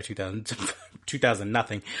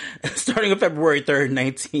 nothing. Starting on February 3rd,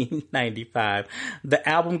 1995, the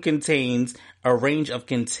album contains a range of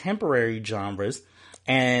contemporary genres,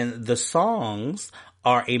 and the songs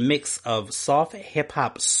are a mix of soft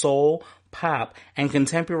hip-hop, soul, pop, and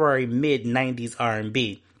contemporary mid-90s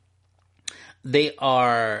R&B. They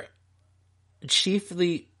are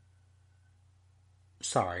chiefly...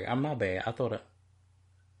 Sorry, I'm my bad.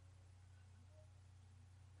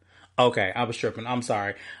 Okay, I was tripping. I'm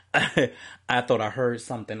sorry. I thought I heard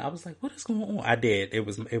something. I was like, what is going on? I did. It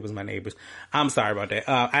was my neighbors. I'm sorry about that.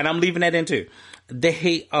 And I'm leaving that in too.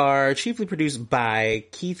 They are chiefly produced by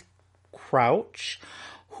Keith Crouch,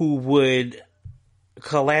 who would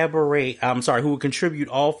contribute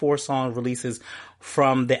all 4 song releases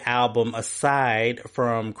from the album. Aside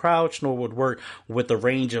from Crouch, Norwood worked with a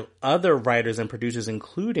range of other writers and producers,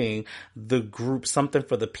 including the group Something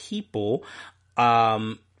for the People,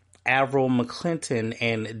 Avril McClinton,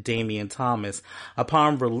 and Damian Thomas.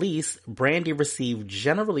 Upon release, Brandy received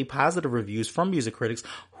generally positive reviews from music critics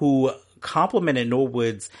who complimented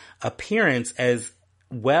Norwood's appearance as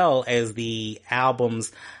well as the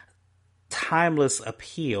album's timeless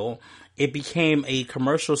appeal. It became a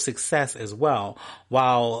commercial success as well.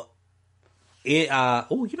 While You know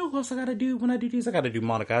what else I gotta do when I do these? I gotta do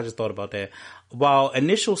Monica. I just thought about that. While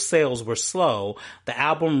initial sales were slow, the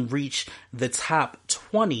album reached the top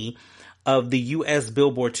 20 of the U.S.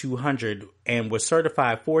 Billboard 200 and was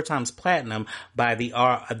certified 4 times platinum by the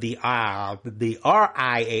RIAA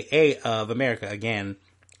of America. Again,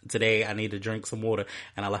 today I need to drink some water,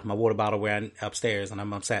 and I left my water bottle upstairs, and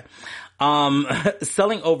I'm upset.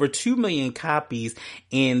 Selling over 2 million copies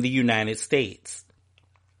in the United States.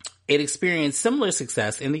 It experienced similar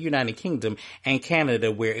success in the United Kingdom and Canada,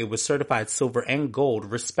 where it was certified silver and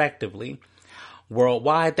gold, respectively.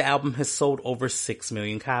 Worldwide, the album has sold over 6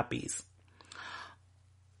 million copies.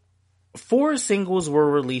 4 singles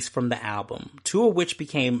were released from the album, 2 of which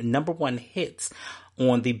became #1 hits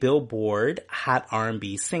on the Billboard Hot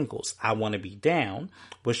R&B Singles. I Wanna Be Down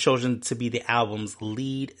was chosen to be the album's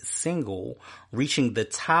lead single, reaching the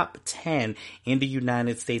top 10 in the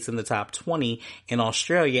United States and the top 20 in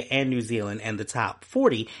Australia and New Zealand, and the top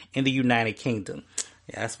 40 in the United Kingdom.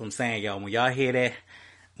 Yeah, that's what I'm saying, y'all. When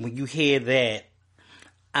you hear that,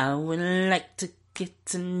 I would like to get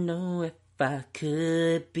to know if I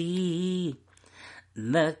could be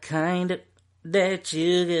the kind of that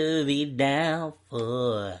you could be down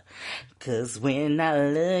for. 'Cause when I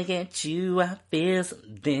look at you, I feel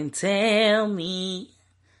something tell me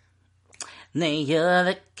that you're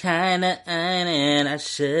the kind of and I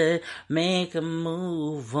should make a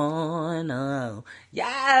move on. Oh,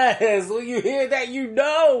 yes! When you hear that, you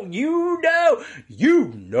know.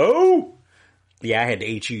 Yeah, I had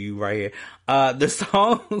the HUU right here. The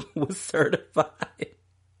song was certified.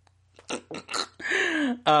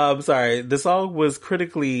 The song was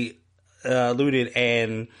critically lauded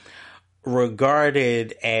and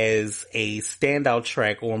regarded as a standout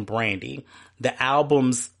track on Brandy. The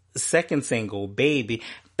album's second single, Baby,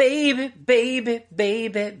 Baby, Baby,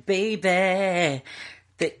 Baby, Baby,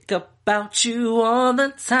 think about you all the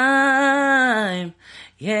time.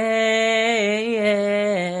 Yeah.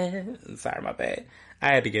 Sorry, my bad.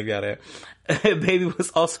 I had to give y'all that. Baby was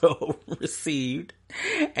also received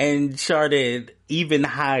and charted even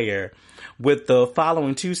higher with the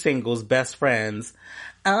following 2 singles, Best Friends,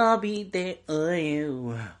 I'll Be There for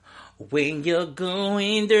You when you're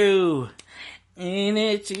going through, and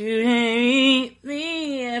it you hate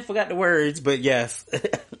me. I forgot the words, but yes.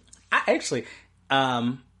 I actually,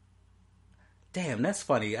 damn, that's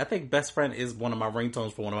funny. I think Best Friend is one of my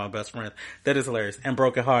ringtones for one of my best friends. That is hilarious. And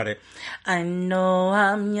Broken Hearted. I know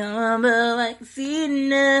I'm young, but like see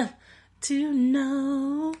enough to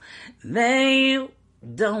know that you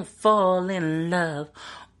don't fall in love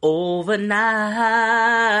overnight.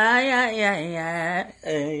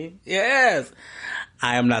 Yes.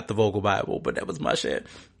 I am not the vocal Bible, but that was my shit.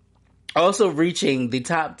 Also reaching the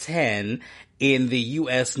top 10 in the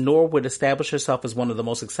U.S., Norwood established herself as one of the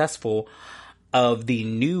most successful of the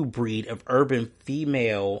new breed of urban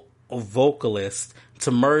female vocalists to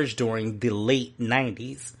merge during the late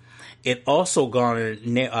 90s. It also garnered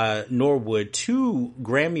Norwood 2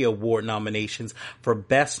 Grammy Award nominations for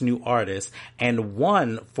Best New Artist and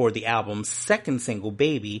 1 for the album's second single,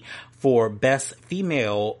 Baby, for Best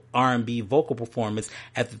Female R&B Vocal Performance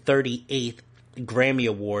at the 38th Grammy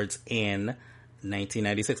Awards in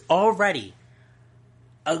 1996. Already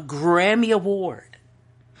a Grammy Award.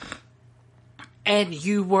 And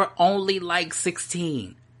you were only like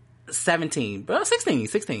 16, 17, but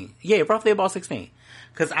 16. Yeah, roughly about 16.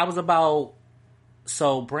 Cause I was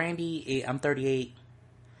Brandy, I'm 38.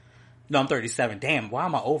 No, I'm 37. Damn, why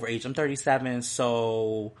am I over age? I'm 37.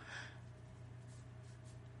 So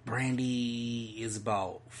Brandy is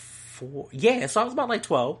about 4. Yeah, so I was about like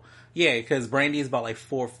 12. Yeah, cause Brandy is about like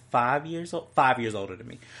 5 years older than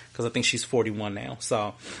me. Cause I think she's 41 now.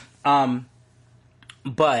 So,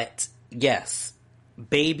 but yes,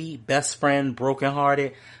 Baby, Best Friend, Broken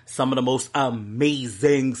Hearted, some of the most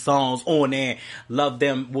amazing songs on there. Love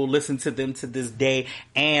them. We'll listen to them to this day.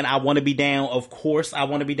 And I Want to Be Down. Of course, I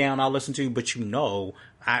Want to Be Down. I'll listen to, but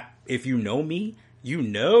if you know me, you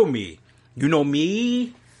know me. You know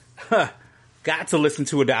me. Got to listen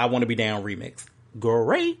to the I Want to Be Down remix.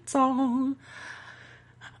 Great song.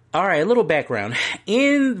 All right, a little background.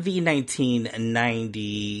 In the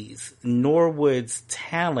 1990s, Norwood's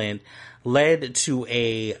talent led to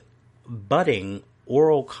a budding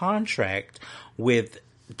oral contract with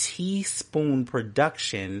Teaspoon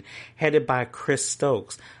Production, headed by Chris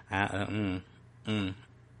Stokes. You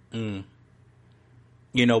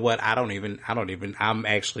know what? I'm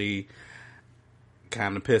actually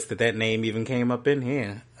kind of pissed that name even came up in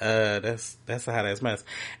here. That's how that's messed.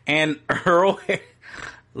 And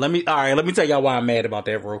Let me tell y'all why I'm mad about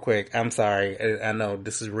that real quick. I'm sorry. I know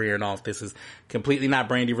this is rearing off. This is completely not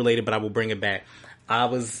Brandy related, but I will bring it back.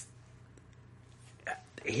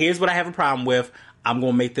 Here's what I have a problem with. I'm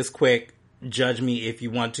going to make this quick. Judge me if you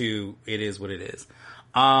want to. It is what it is.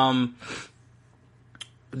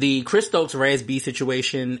 The Chris Stokes Raz B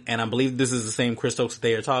situation, and I believe this is the same Chris Stokes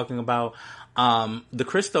they are talking about. The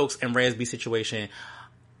Chris Stokes and Raz B situation,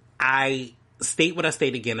 I state what I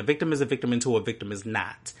state again. A victim is a victim until a victim is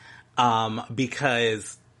not.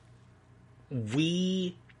 Because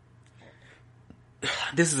this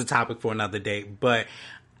is a topic for another day, but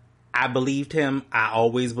I believed him. I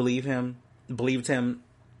always believed him.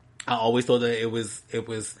 I always thought that it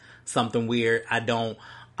was something weird.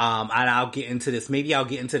 I'll get into this. Maybe I'll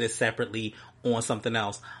get into this separately on something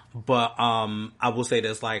else. But, I will say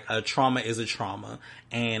this, like, a trauma is a trauma,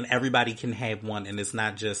 and everybody can have one, and it's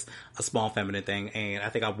not just a small feminine thing, and I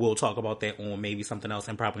think I will talk about that on maybe something else,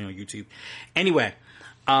 and probably on YouTube. Anyway,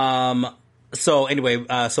 so it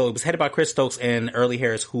was headed by Chris Stokes and Early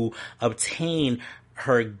Harris, who obtained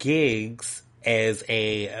her gigs as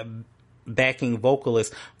a backing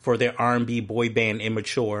vocalist for their R&B boy band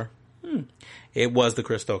Immature. It was the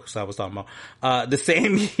Chris Stokes I was talking about. The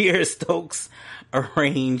same year, Stokes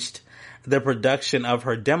arranged the production of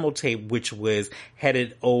her demo tape, which was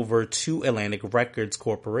headed over to Atlantic Records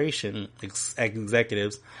Corporation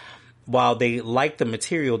executives. While they liked the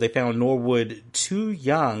material, they found Norwood too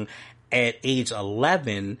young at age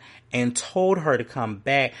 11 and told her to come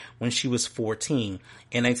back when she was 14.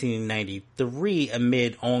 In 1993,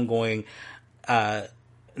 amid ongoing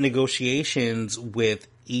negotiations with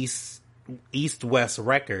East West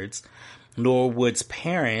Records, Norwood's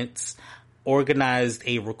parents organized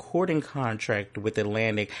a recording contract with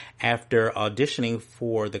Atlantic after auditioning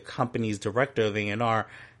for the company's director of A&R,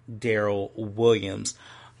 Daryl Williams.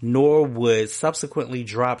 Norwood subsequently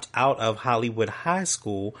dropped out of Hollywood High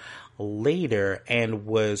School later and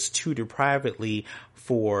was tutored privately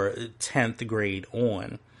for 10th grade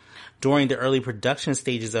on. During the early production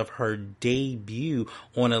stages of her debut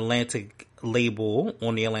on the Atlantic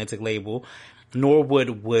label,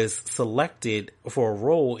 Norwood was selected for a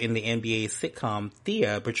role in the NBA sitcom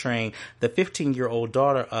Thea, portraying the 15-year-old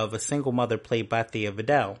daughter of a single mother played by Thea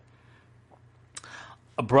Vidal.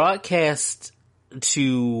 A broadcast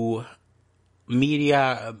to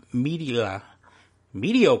mediocre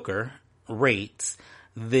rates,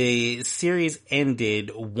 the series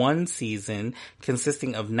ended one season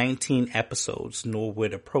consisting of 19 episodes.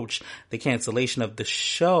 Norwood approached the cancellation of the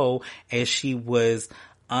show as she was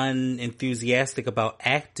unenthusiastic about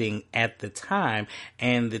acting at the time,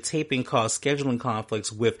 and the taping caused scheduling conflicts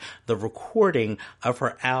with the recording of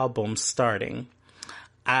her album starting.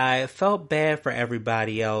 I felt bad for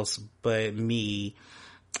everybody else but me.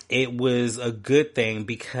 It was a good thing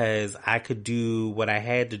because I could do what I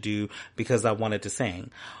had to do because I wanted to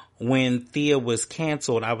sing. When Thea was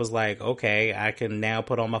canceled, I was like, okay, I can now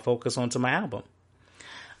put all my focus onto my album.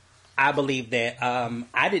 I believe that,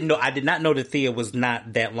 I did not know that Thea was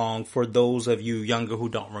not that long. For those of you younger who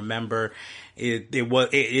don't remember, it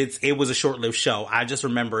was a short-lived show. I just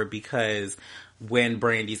remember it because when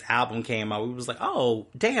Brandy's album came out, we was like, oh,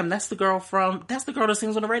 damn, that's the girl that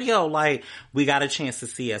sings on the radio. Like, we got a chance to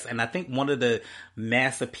see us. And I think one of the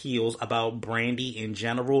mass appeals about Brandy in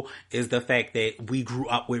general is the fact that we grew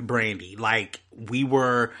up with Brandy. Like, we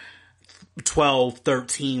were 12,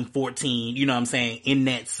 13, 14, you know what I'm saying, in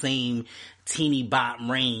that same teeny bop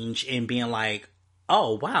range, and being like,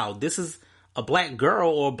 oh, wow, this is a black girl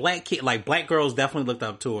or a black kid. Like, black girls definitely looked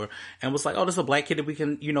up to her and was like, oh, this is a black kid that we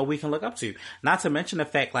can look up to. Not to mention the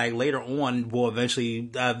fact, like, later on, we'll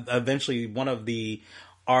eventually one of the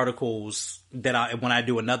articles that when I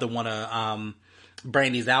do another one of,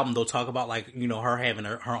 Brandy's album, they'll talk about, like, you know, her having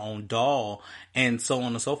her own doll and so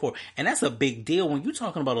on and so forth. And that's a big deal when you're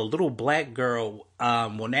talking about a little black girl,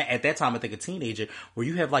 at that time, I think a teenager, where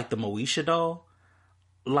you have, like, the Moesha doll.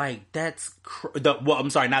 Like, that's,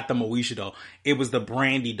 I'm sorry, not the Moesha doll. It was the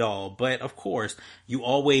Brandy doll. But, of course, you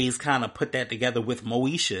always kind of put that together with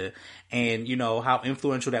Moesha and, you know, how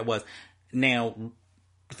influential that was. Now,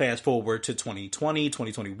 fast forward to 2020,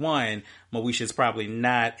 2021, Moesha is probably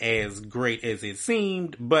not as great as it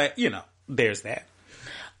seemed, but, you know, there's that.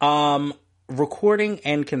 Recording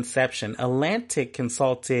and conception. Atlantic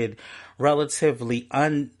consulted relatively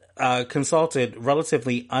unknown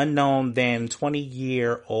than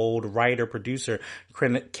 20-year-old writer-producer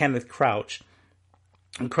Kenneth Crouch.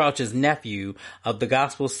 Crouch's nephew of the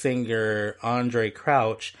gospel singer Andre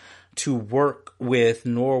Crouch, to work with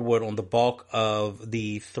Norwood on the bulk of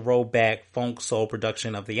the throwback funk soul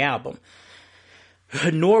production of the album.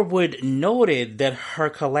 Norwood noted that her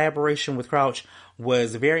collaboration with Crouch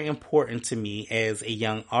was very important to me as a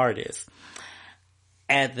young artist.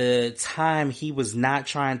 At the time, he was not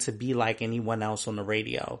trying to be like anyone else on the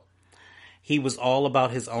radio. He was all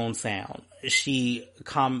about his own sound. She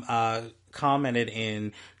commented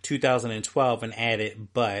in 2012 and added,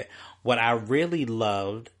 but what I really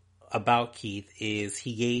loved about Keith is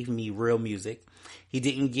he gave me real music. He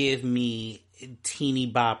didn't give me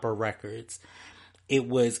teeny bopper records. It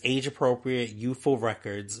was age appropriate, youthful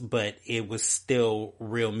records, but it was still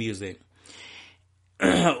real music.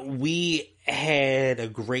 We had a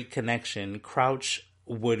great connection. Crouch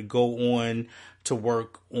would go on to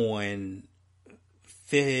work on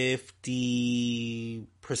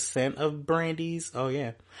 50% of Brandy's. Oh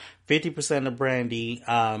yeah. 50% of Brandy,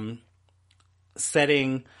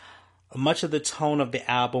 setting much of the tone of the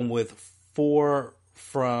album with four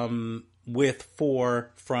from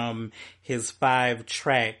his 5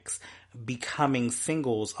 tracks becoming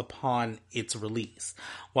singles upon its release.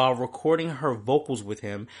 While recording her vocals with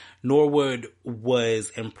him, Norwood was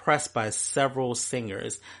impressed by several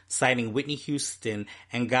singers, citing Whitney Houston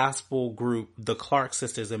and gospel group The Clark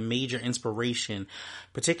Sisters a major inspiration,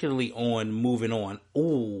 particularly on Moving On.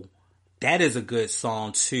 Ooh, that is a good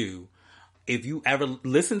song too. If you ever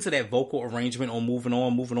listen to that vocal arrangement on Moving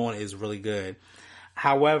On is really good.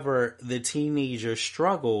 However, the teenager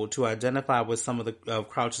struggled to identify with some of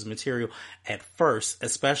Crouch's material at first,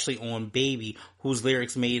 especially on Baby, whose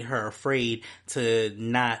lyrics made her afraid to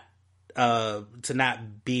not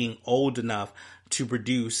being old enough to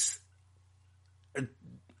produce.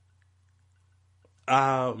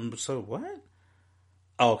 So what?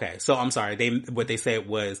 Okay, so I'm sorry. What they said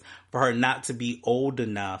was for her not to be old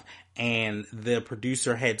enough, and the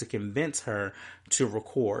producer had to convince her to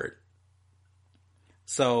record.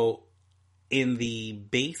 So, in the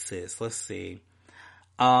basis, let's see.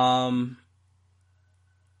 So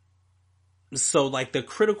like the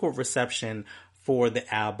critical reception for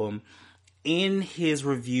the album, in his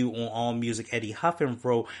review on AllMusic, Eddie Huffman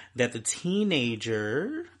wrote that the teenage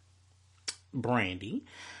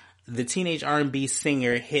R&B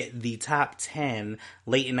singer hit the top 10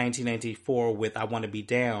 late in 1994 with I Want to Be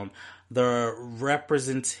Down, the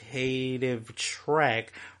representative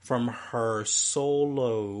track from her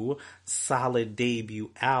solo solid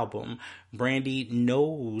debut album. Brandy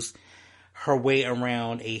knows her way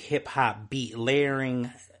around a hip-hop beat,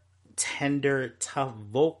 layering tender, tough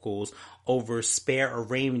vocals over spare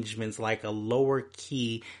arrangements like a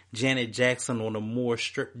lower-key Janet Jackson on a more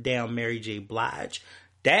stripped-down Mary J. Blige.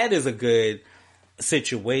 That is a good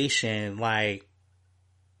situation, like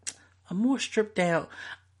a more stripped down.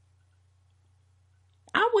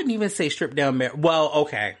 I wouldn't even say stripped down Mary. Well,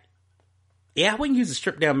 okay. Yeah, I wouldn't use a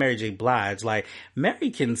stripped down Mary J. Blige. Like, Mary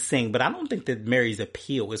can sing, but I don't think that Mary's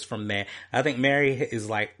appeal is from that. I think Mary is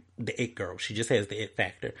like the it girl. She just has the it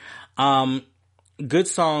factor. Good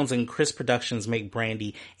songs and crisp productions make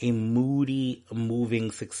Brandy a moody,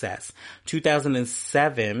 moving success.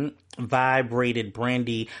 2007 vibrated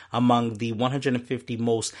Brandy among the 150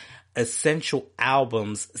 most essential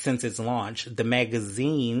albums since its launch. The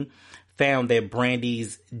magazine found that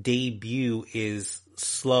Brandy's debut is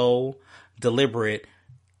slow, deliberate,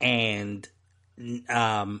 and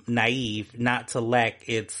naive, not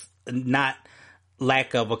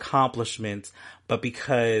lack of accomplishments, but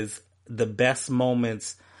because the best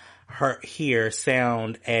moments here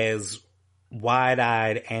sound as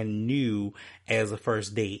wide-eyed and new as a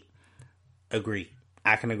first date. Agree.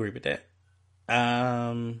 I can agree with that.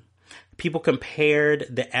 People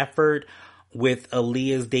compared the effort with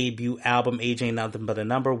Aaliyah's debut album, Age Ain't Nothing But a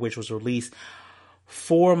Number, which was released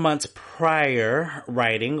 4 months prior,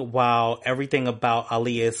 writing, while everything about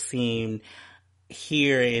Aaliyah seemed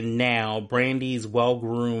here and now, Brandy's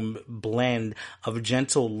well-groomed blend of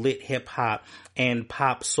gentle lit hip-hop and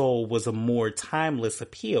pop soul was a more timeless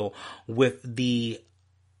appeal. With the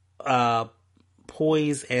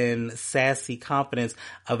poise and sassy confidence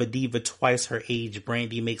of a diva twice her age,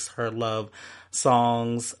 Brandy makes her love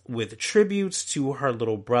songs with tributes to her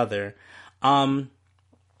little brother.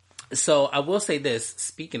 So I will say this,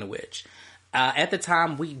 speaking of which, at the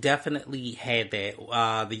time, we definitely had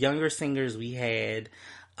that. The younger singers, we had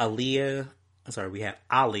Aaliyah,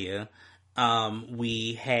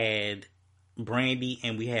 we had Brandy,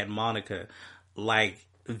 and we had Monica. Like,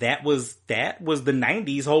 that was the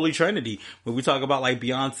 90s Holy Trinity. When we talk about, like,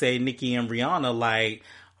 Beyonce, Nicki, and Rihanna, like,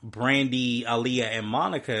 Brandy, Aaliyah, and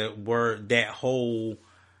Monica were that whole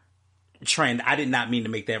trend. I did not mean to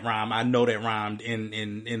make that rhyme. I know that rhymed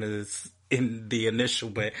in the initial,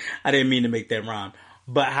 but I didn't mean to make that rhyme.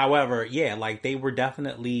 But however, yeah, like they were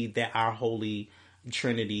definitely our holy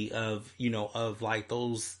trinity of, of like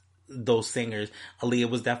those singers. Aaliyah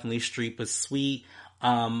was definitely street but sweet.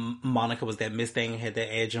 Monica was that Miss Thing, had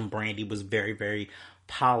that edge, and Brandy was very, very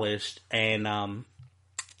polished. And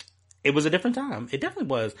it was a different time. It definitely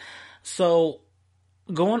was. So,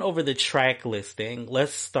 going over the track listing,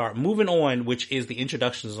 let's start Moving On, which is the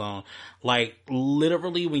introduction song. Like,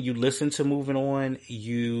 literally, when you listen to Moving On,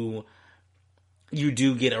 you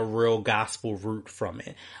do get a real gospel root from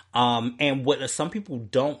it. And what some people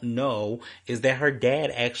don't know is that her dad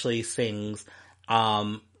actually sings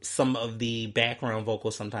some of the background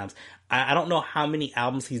vocals sometimes. I don't know how many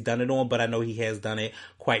albums he's done it on, but I know he has done it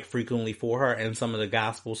quite frequently for her and some of the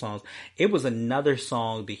gospel songs. It was another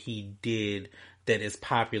song that he did that is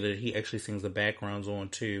popular that he actually sings the backgrounds on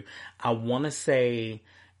too. I want to say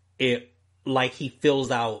it, like, he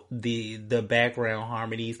fills out the background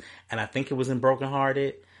harmonies, and I think it was in Broken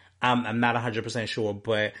Hearted. I'm not 100% sure,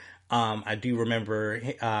 but I do remember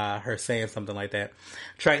her saying something like that.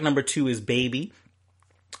 Track number 2 is Baby.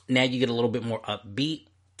 Now you get a little bit more upbeat.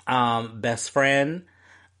 Best Friend,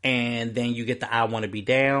 and then you get the I Want to Be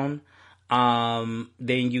Down.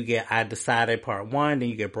 Then you get I Decided Part 1, then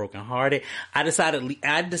you get Broken Hearted. I Decided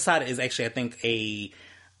is actually, I think, a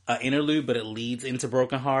interlude, but it leads into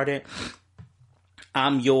Broken Hearted.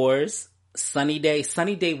 I'm Yours. Sunny Day.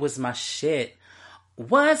 Sunny Day was my shit.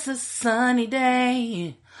 What's a sunny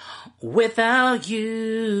day without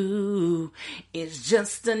you? It's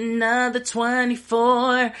just another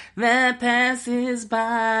 24 that passes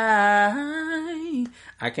by.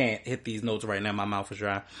 I can't hit these notes right now. My mouth is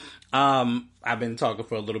dry. I've been talking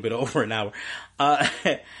for a little bit over an hour.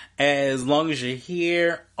 As Long As You're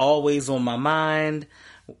Here, Always on My Mind,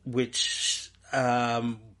 which,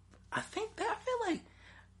 I think that, I feel like,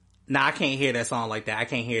 nah, I can't hear that song like that. I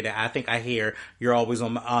can't hear that. I think I hear You're Always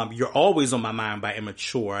on My Mind by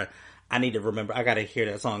Immature. I need to remember. I gotta hear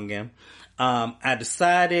that song again. I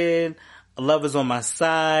Decided, Love Is on My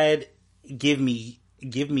Side, Give Me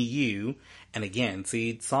You. And again,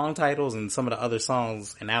 see, song titles and some of the other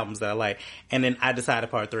songs and albums that I like. And then I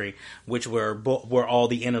Decided Part 3, which were all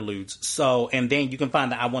the interludes. So, and then you can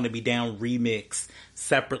find the I Want to Be Down remix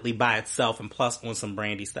separately by itself and plus on some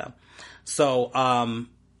Brandy stuff. So,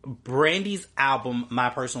 Brandy's album, my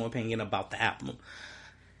personal opinion about the album.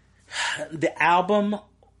 The album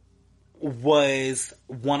was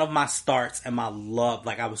one of my starts and my love.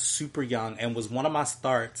 Like, I was super young and was one of my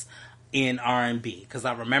starts in R&B, because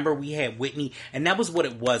I remember we had Whitney, and that was what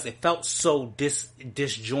it was. It felt so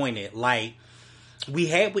disjointed. Like, we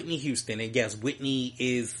had Whitney Houston, and yes, Whitney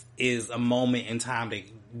is a moment in time that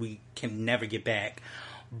we can never get back.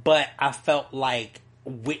 But I felt like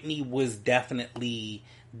Whitney was definitely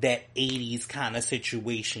that 80s kind of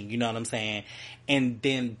situation, you know what I'm saying? And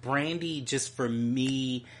then Brandy, just for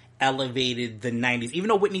me, elevated the 90s, even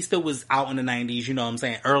though Whitney still was out in the 90s, you know what I'm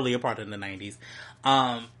saying, earlier part of the 90s.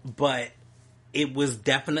 But it was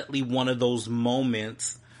definitely one of those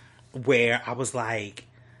moments where I was like,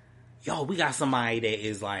 yo, we got somebody that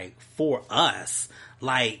is like for us.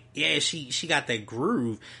 Like, yeah, she got that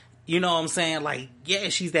groove. You know what I'm saying? Like, yeah,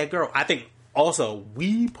 she's that girl. I think also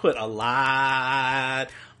we put a lot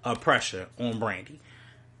of pressure on Brandy.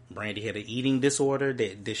 Brandy had an eating disorder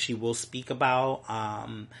that she will speak about.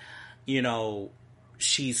 You know,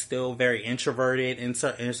 she's still very introverted in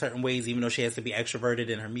certain ways, even though she has to be extroverted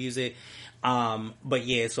in her music. But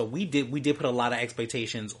yeah, so we did put a lot of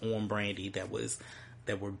expectations on Brandy that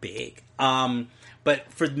were big.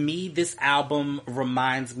 But for me, this album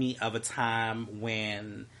reminds me of a time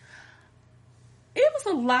when it was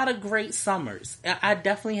a lot of great summers. I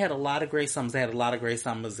definitely had a lot of great summers. I had a lot of great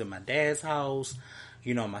summers in my dad's house.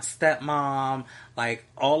 You know, my stepmom, like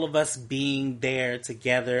all of us being there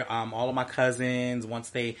together. All of my cousins, once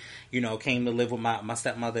they, you know, came to live with my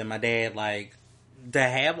stepmother and my dad, like to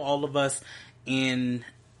have all of us in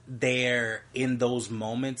there in those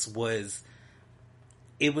moments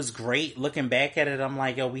it was great. Looking back at it, I'm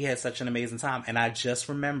like, yo, we had such an amazing time. And I just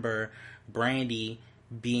remember Brandy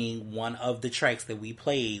being one of the tracks that we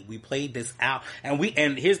played. We played this out, and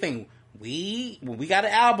here's the thing. When we got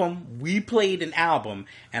an album, we played an album.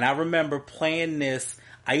 And I remember playing this.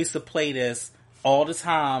 I used to play this all the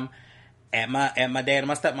time at my dad and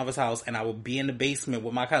my stepmother's house, and I would be in the basement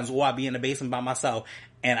with my cousins, or I'd be in the basement by myself,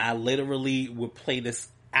 and I literally would play this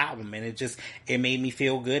album, and it made me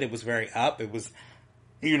feel good. It was very up. It was,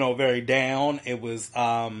 you know, very down. It was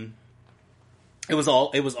all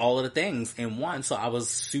of the things in one. So I was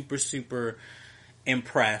super, super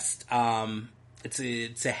impressed,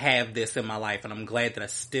 to have this in my life, and I'm glad that I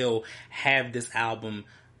still have this album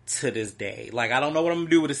to this day. Like, I don't know what I'm gonna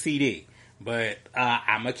do with a CD, but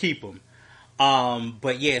I'm gonna keep them.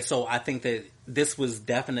 But yeah, so I think that this was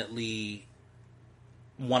definitely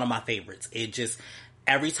one of my favorites. It just,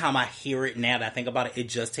 every time I hear it now that I think about it, it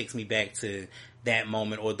just takes me back to that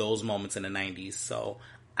moment or those moments in the 90s. So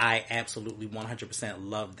I absolutely 100%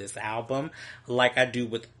 love this album. Like I do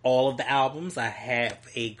with all of the albums, I have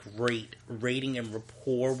a great rating and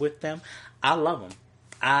rapport with them. I love them.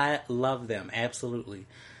 I love them, absolutely.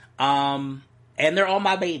 And they're all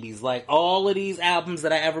my babies. Like, all of these albums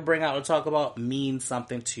that I ever bring out to talk about mean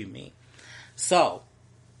something to me. So,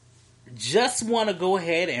 just want to go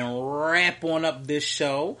ahead and wrap on up this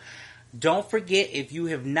show. Don't forget, if you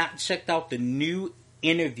have not checked out the new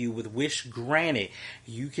interview with Wish Granted,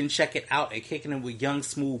 you can check it out at Kicking It With Young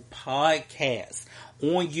Smooth podcast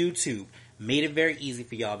on YouTube. Made it very easy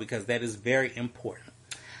for y'all because that is very important.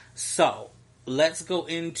 So, let's go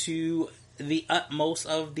into the utmost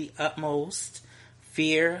of the utmost.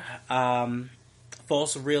 Fear,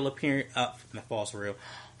 false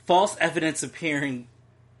evidence appearing.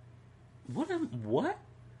 What?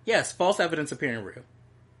 Yes, false evidence appearing real.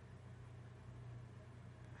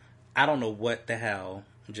 I don't know what the hell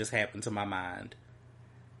just happened to my mind.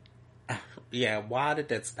 Yeah, why did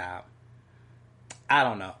that stop? I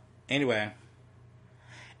don't know. Anyway,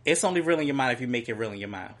 it's only real in your mind if you make it real in your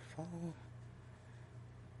mind.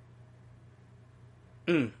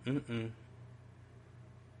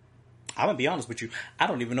 I'm gonna be honest with you. I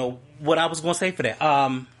don't even know what I was gonna say for that.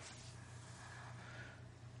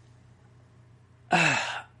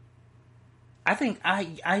 I think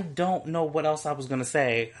I don't know what else I was gonna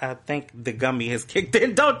say. I think the gummy has kicked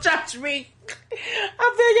in. Don't judge me.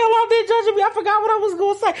 I feel y'all out there judging me. I forgot what I was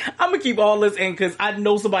gonna say. I'm gonna keep all this in because I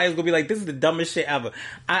know somebody's gonna be like, "This is the dumbest shit ever."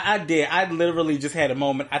 I did. I literally just had a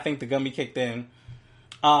moment. I think the gummy kicked in.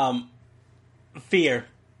 Fear.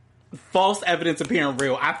 False evidence appearing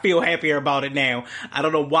real. I feel happier about it now. I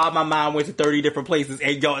don't know why my mind went to 30 different places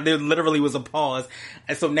and y'all, there literally was a pause.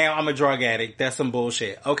 And so now I'm a drug addict. That's some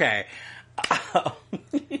bullshit. Okay.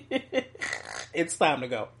 It's time to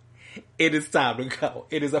go. It is time to go.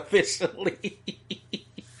 It is officially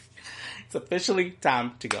it's officially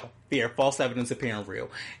time to go. Fear, false evidence appearing real.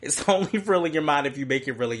 It's only real in your mind if you make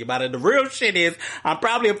it real in your mind. And the real shit is I'm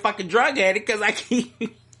probably a fucking drug addict because I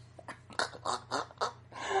keep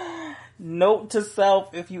Note to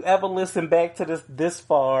self, if you ever listen back to this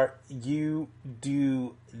far, you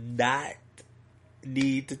do not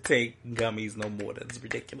need to take gummies no more. That's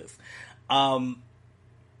ridiculous.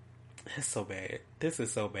 It's so bad. This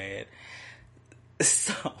is so bad.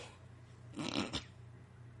 So,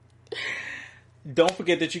 don't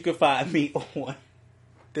forget that you can find me on,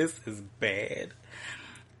 this is bad.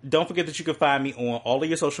 Don't forget that you can find me on all of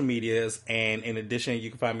your social medias, and in addition, you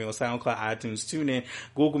can find me on SoundCloud, iTunes, TuneIn,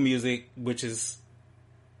 Google Music, which is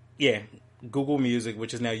Google Music,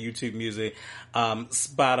 which is now YouTube Music,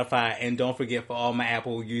 Spotify, and don't forget, for all my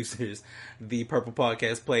Apple users, the Purple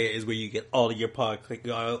Podcast Player is where you get all of your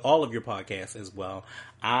podcasts as well.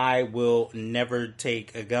 I will never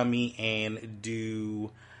take a gummy and do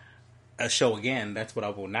a show again. That's what I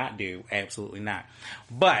will not do. Absolutely not.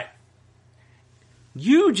 But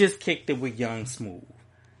you just kicked it with Young Smooth.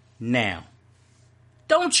 Now,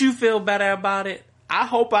 don't you feel better about it? I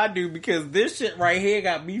hope I do, because this shit right here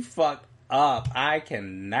got me fucked up. I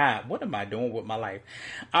cannot. What am I doing with my life?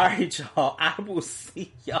 Alright, y'all. I will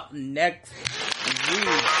see y'all next week.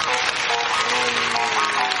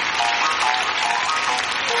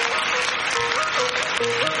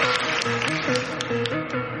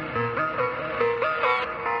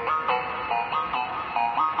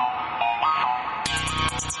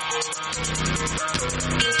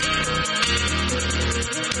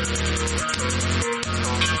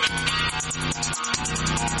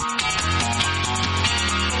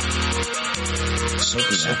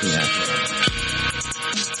 Sophie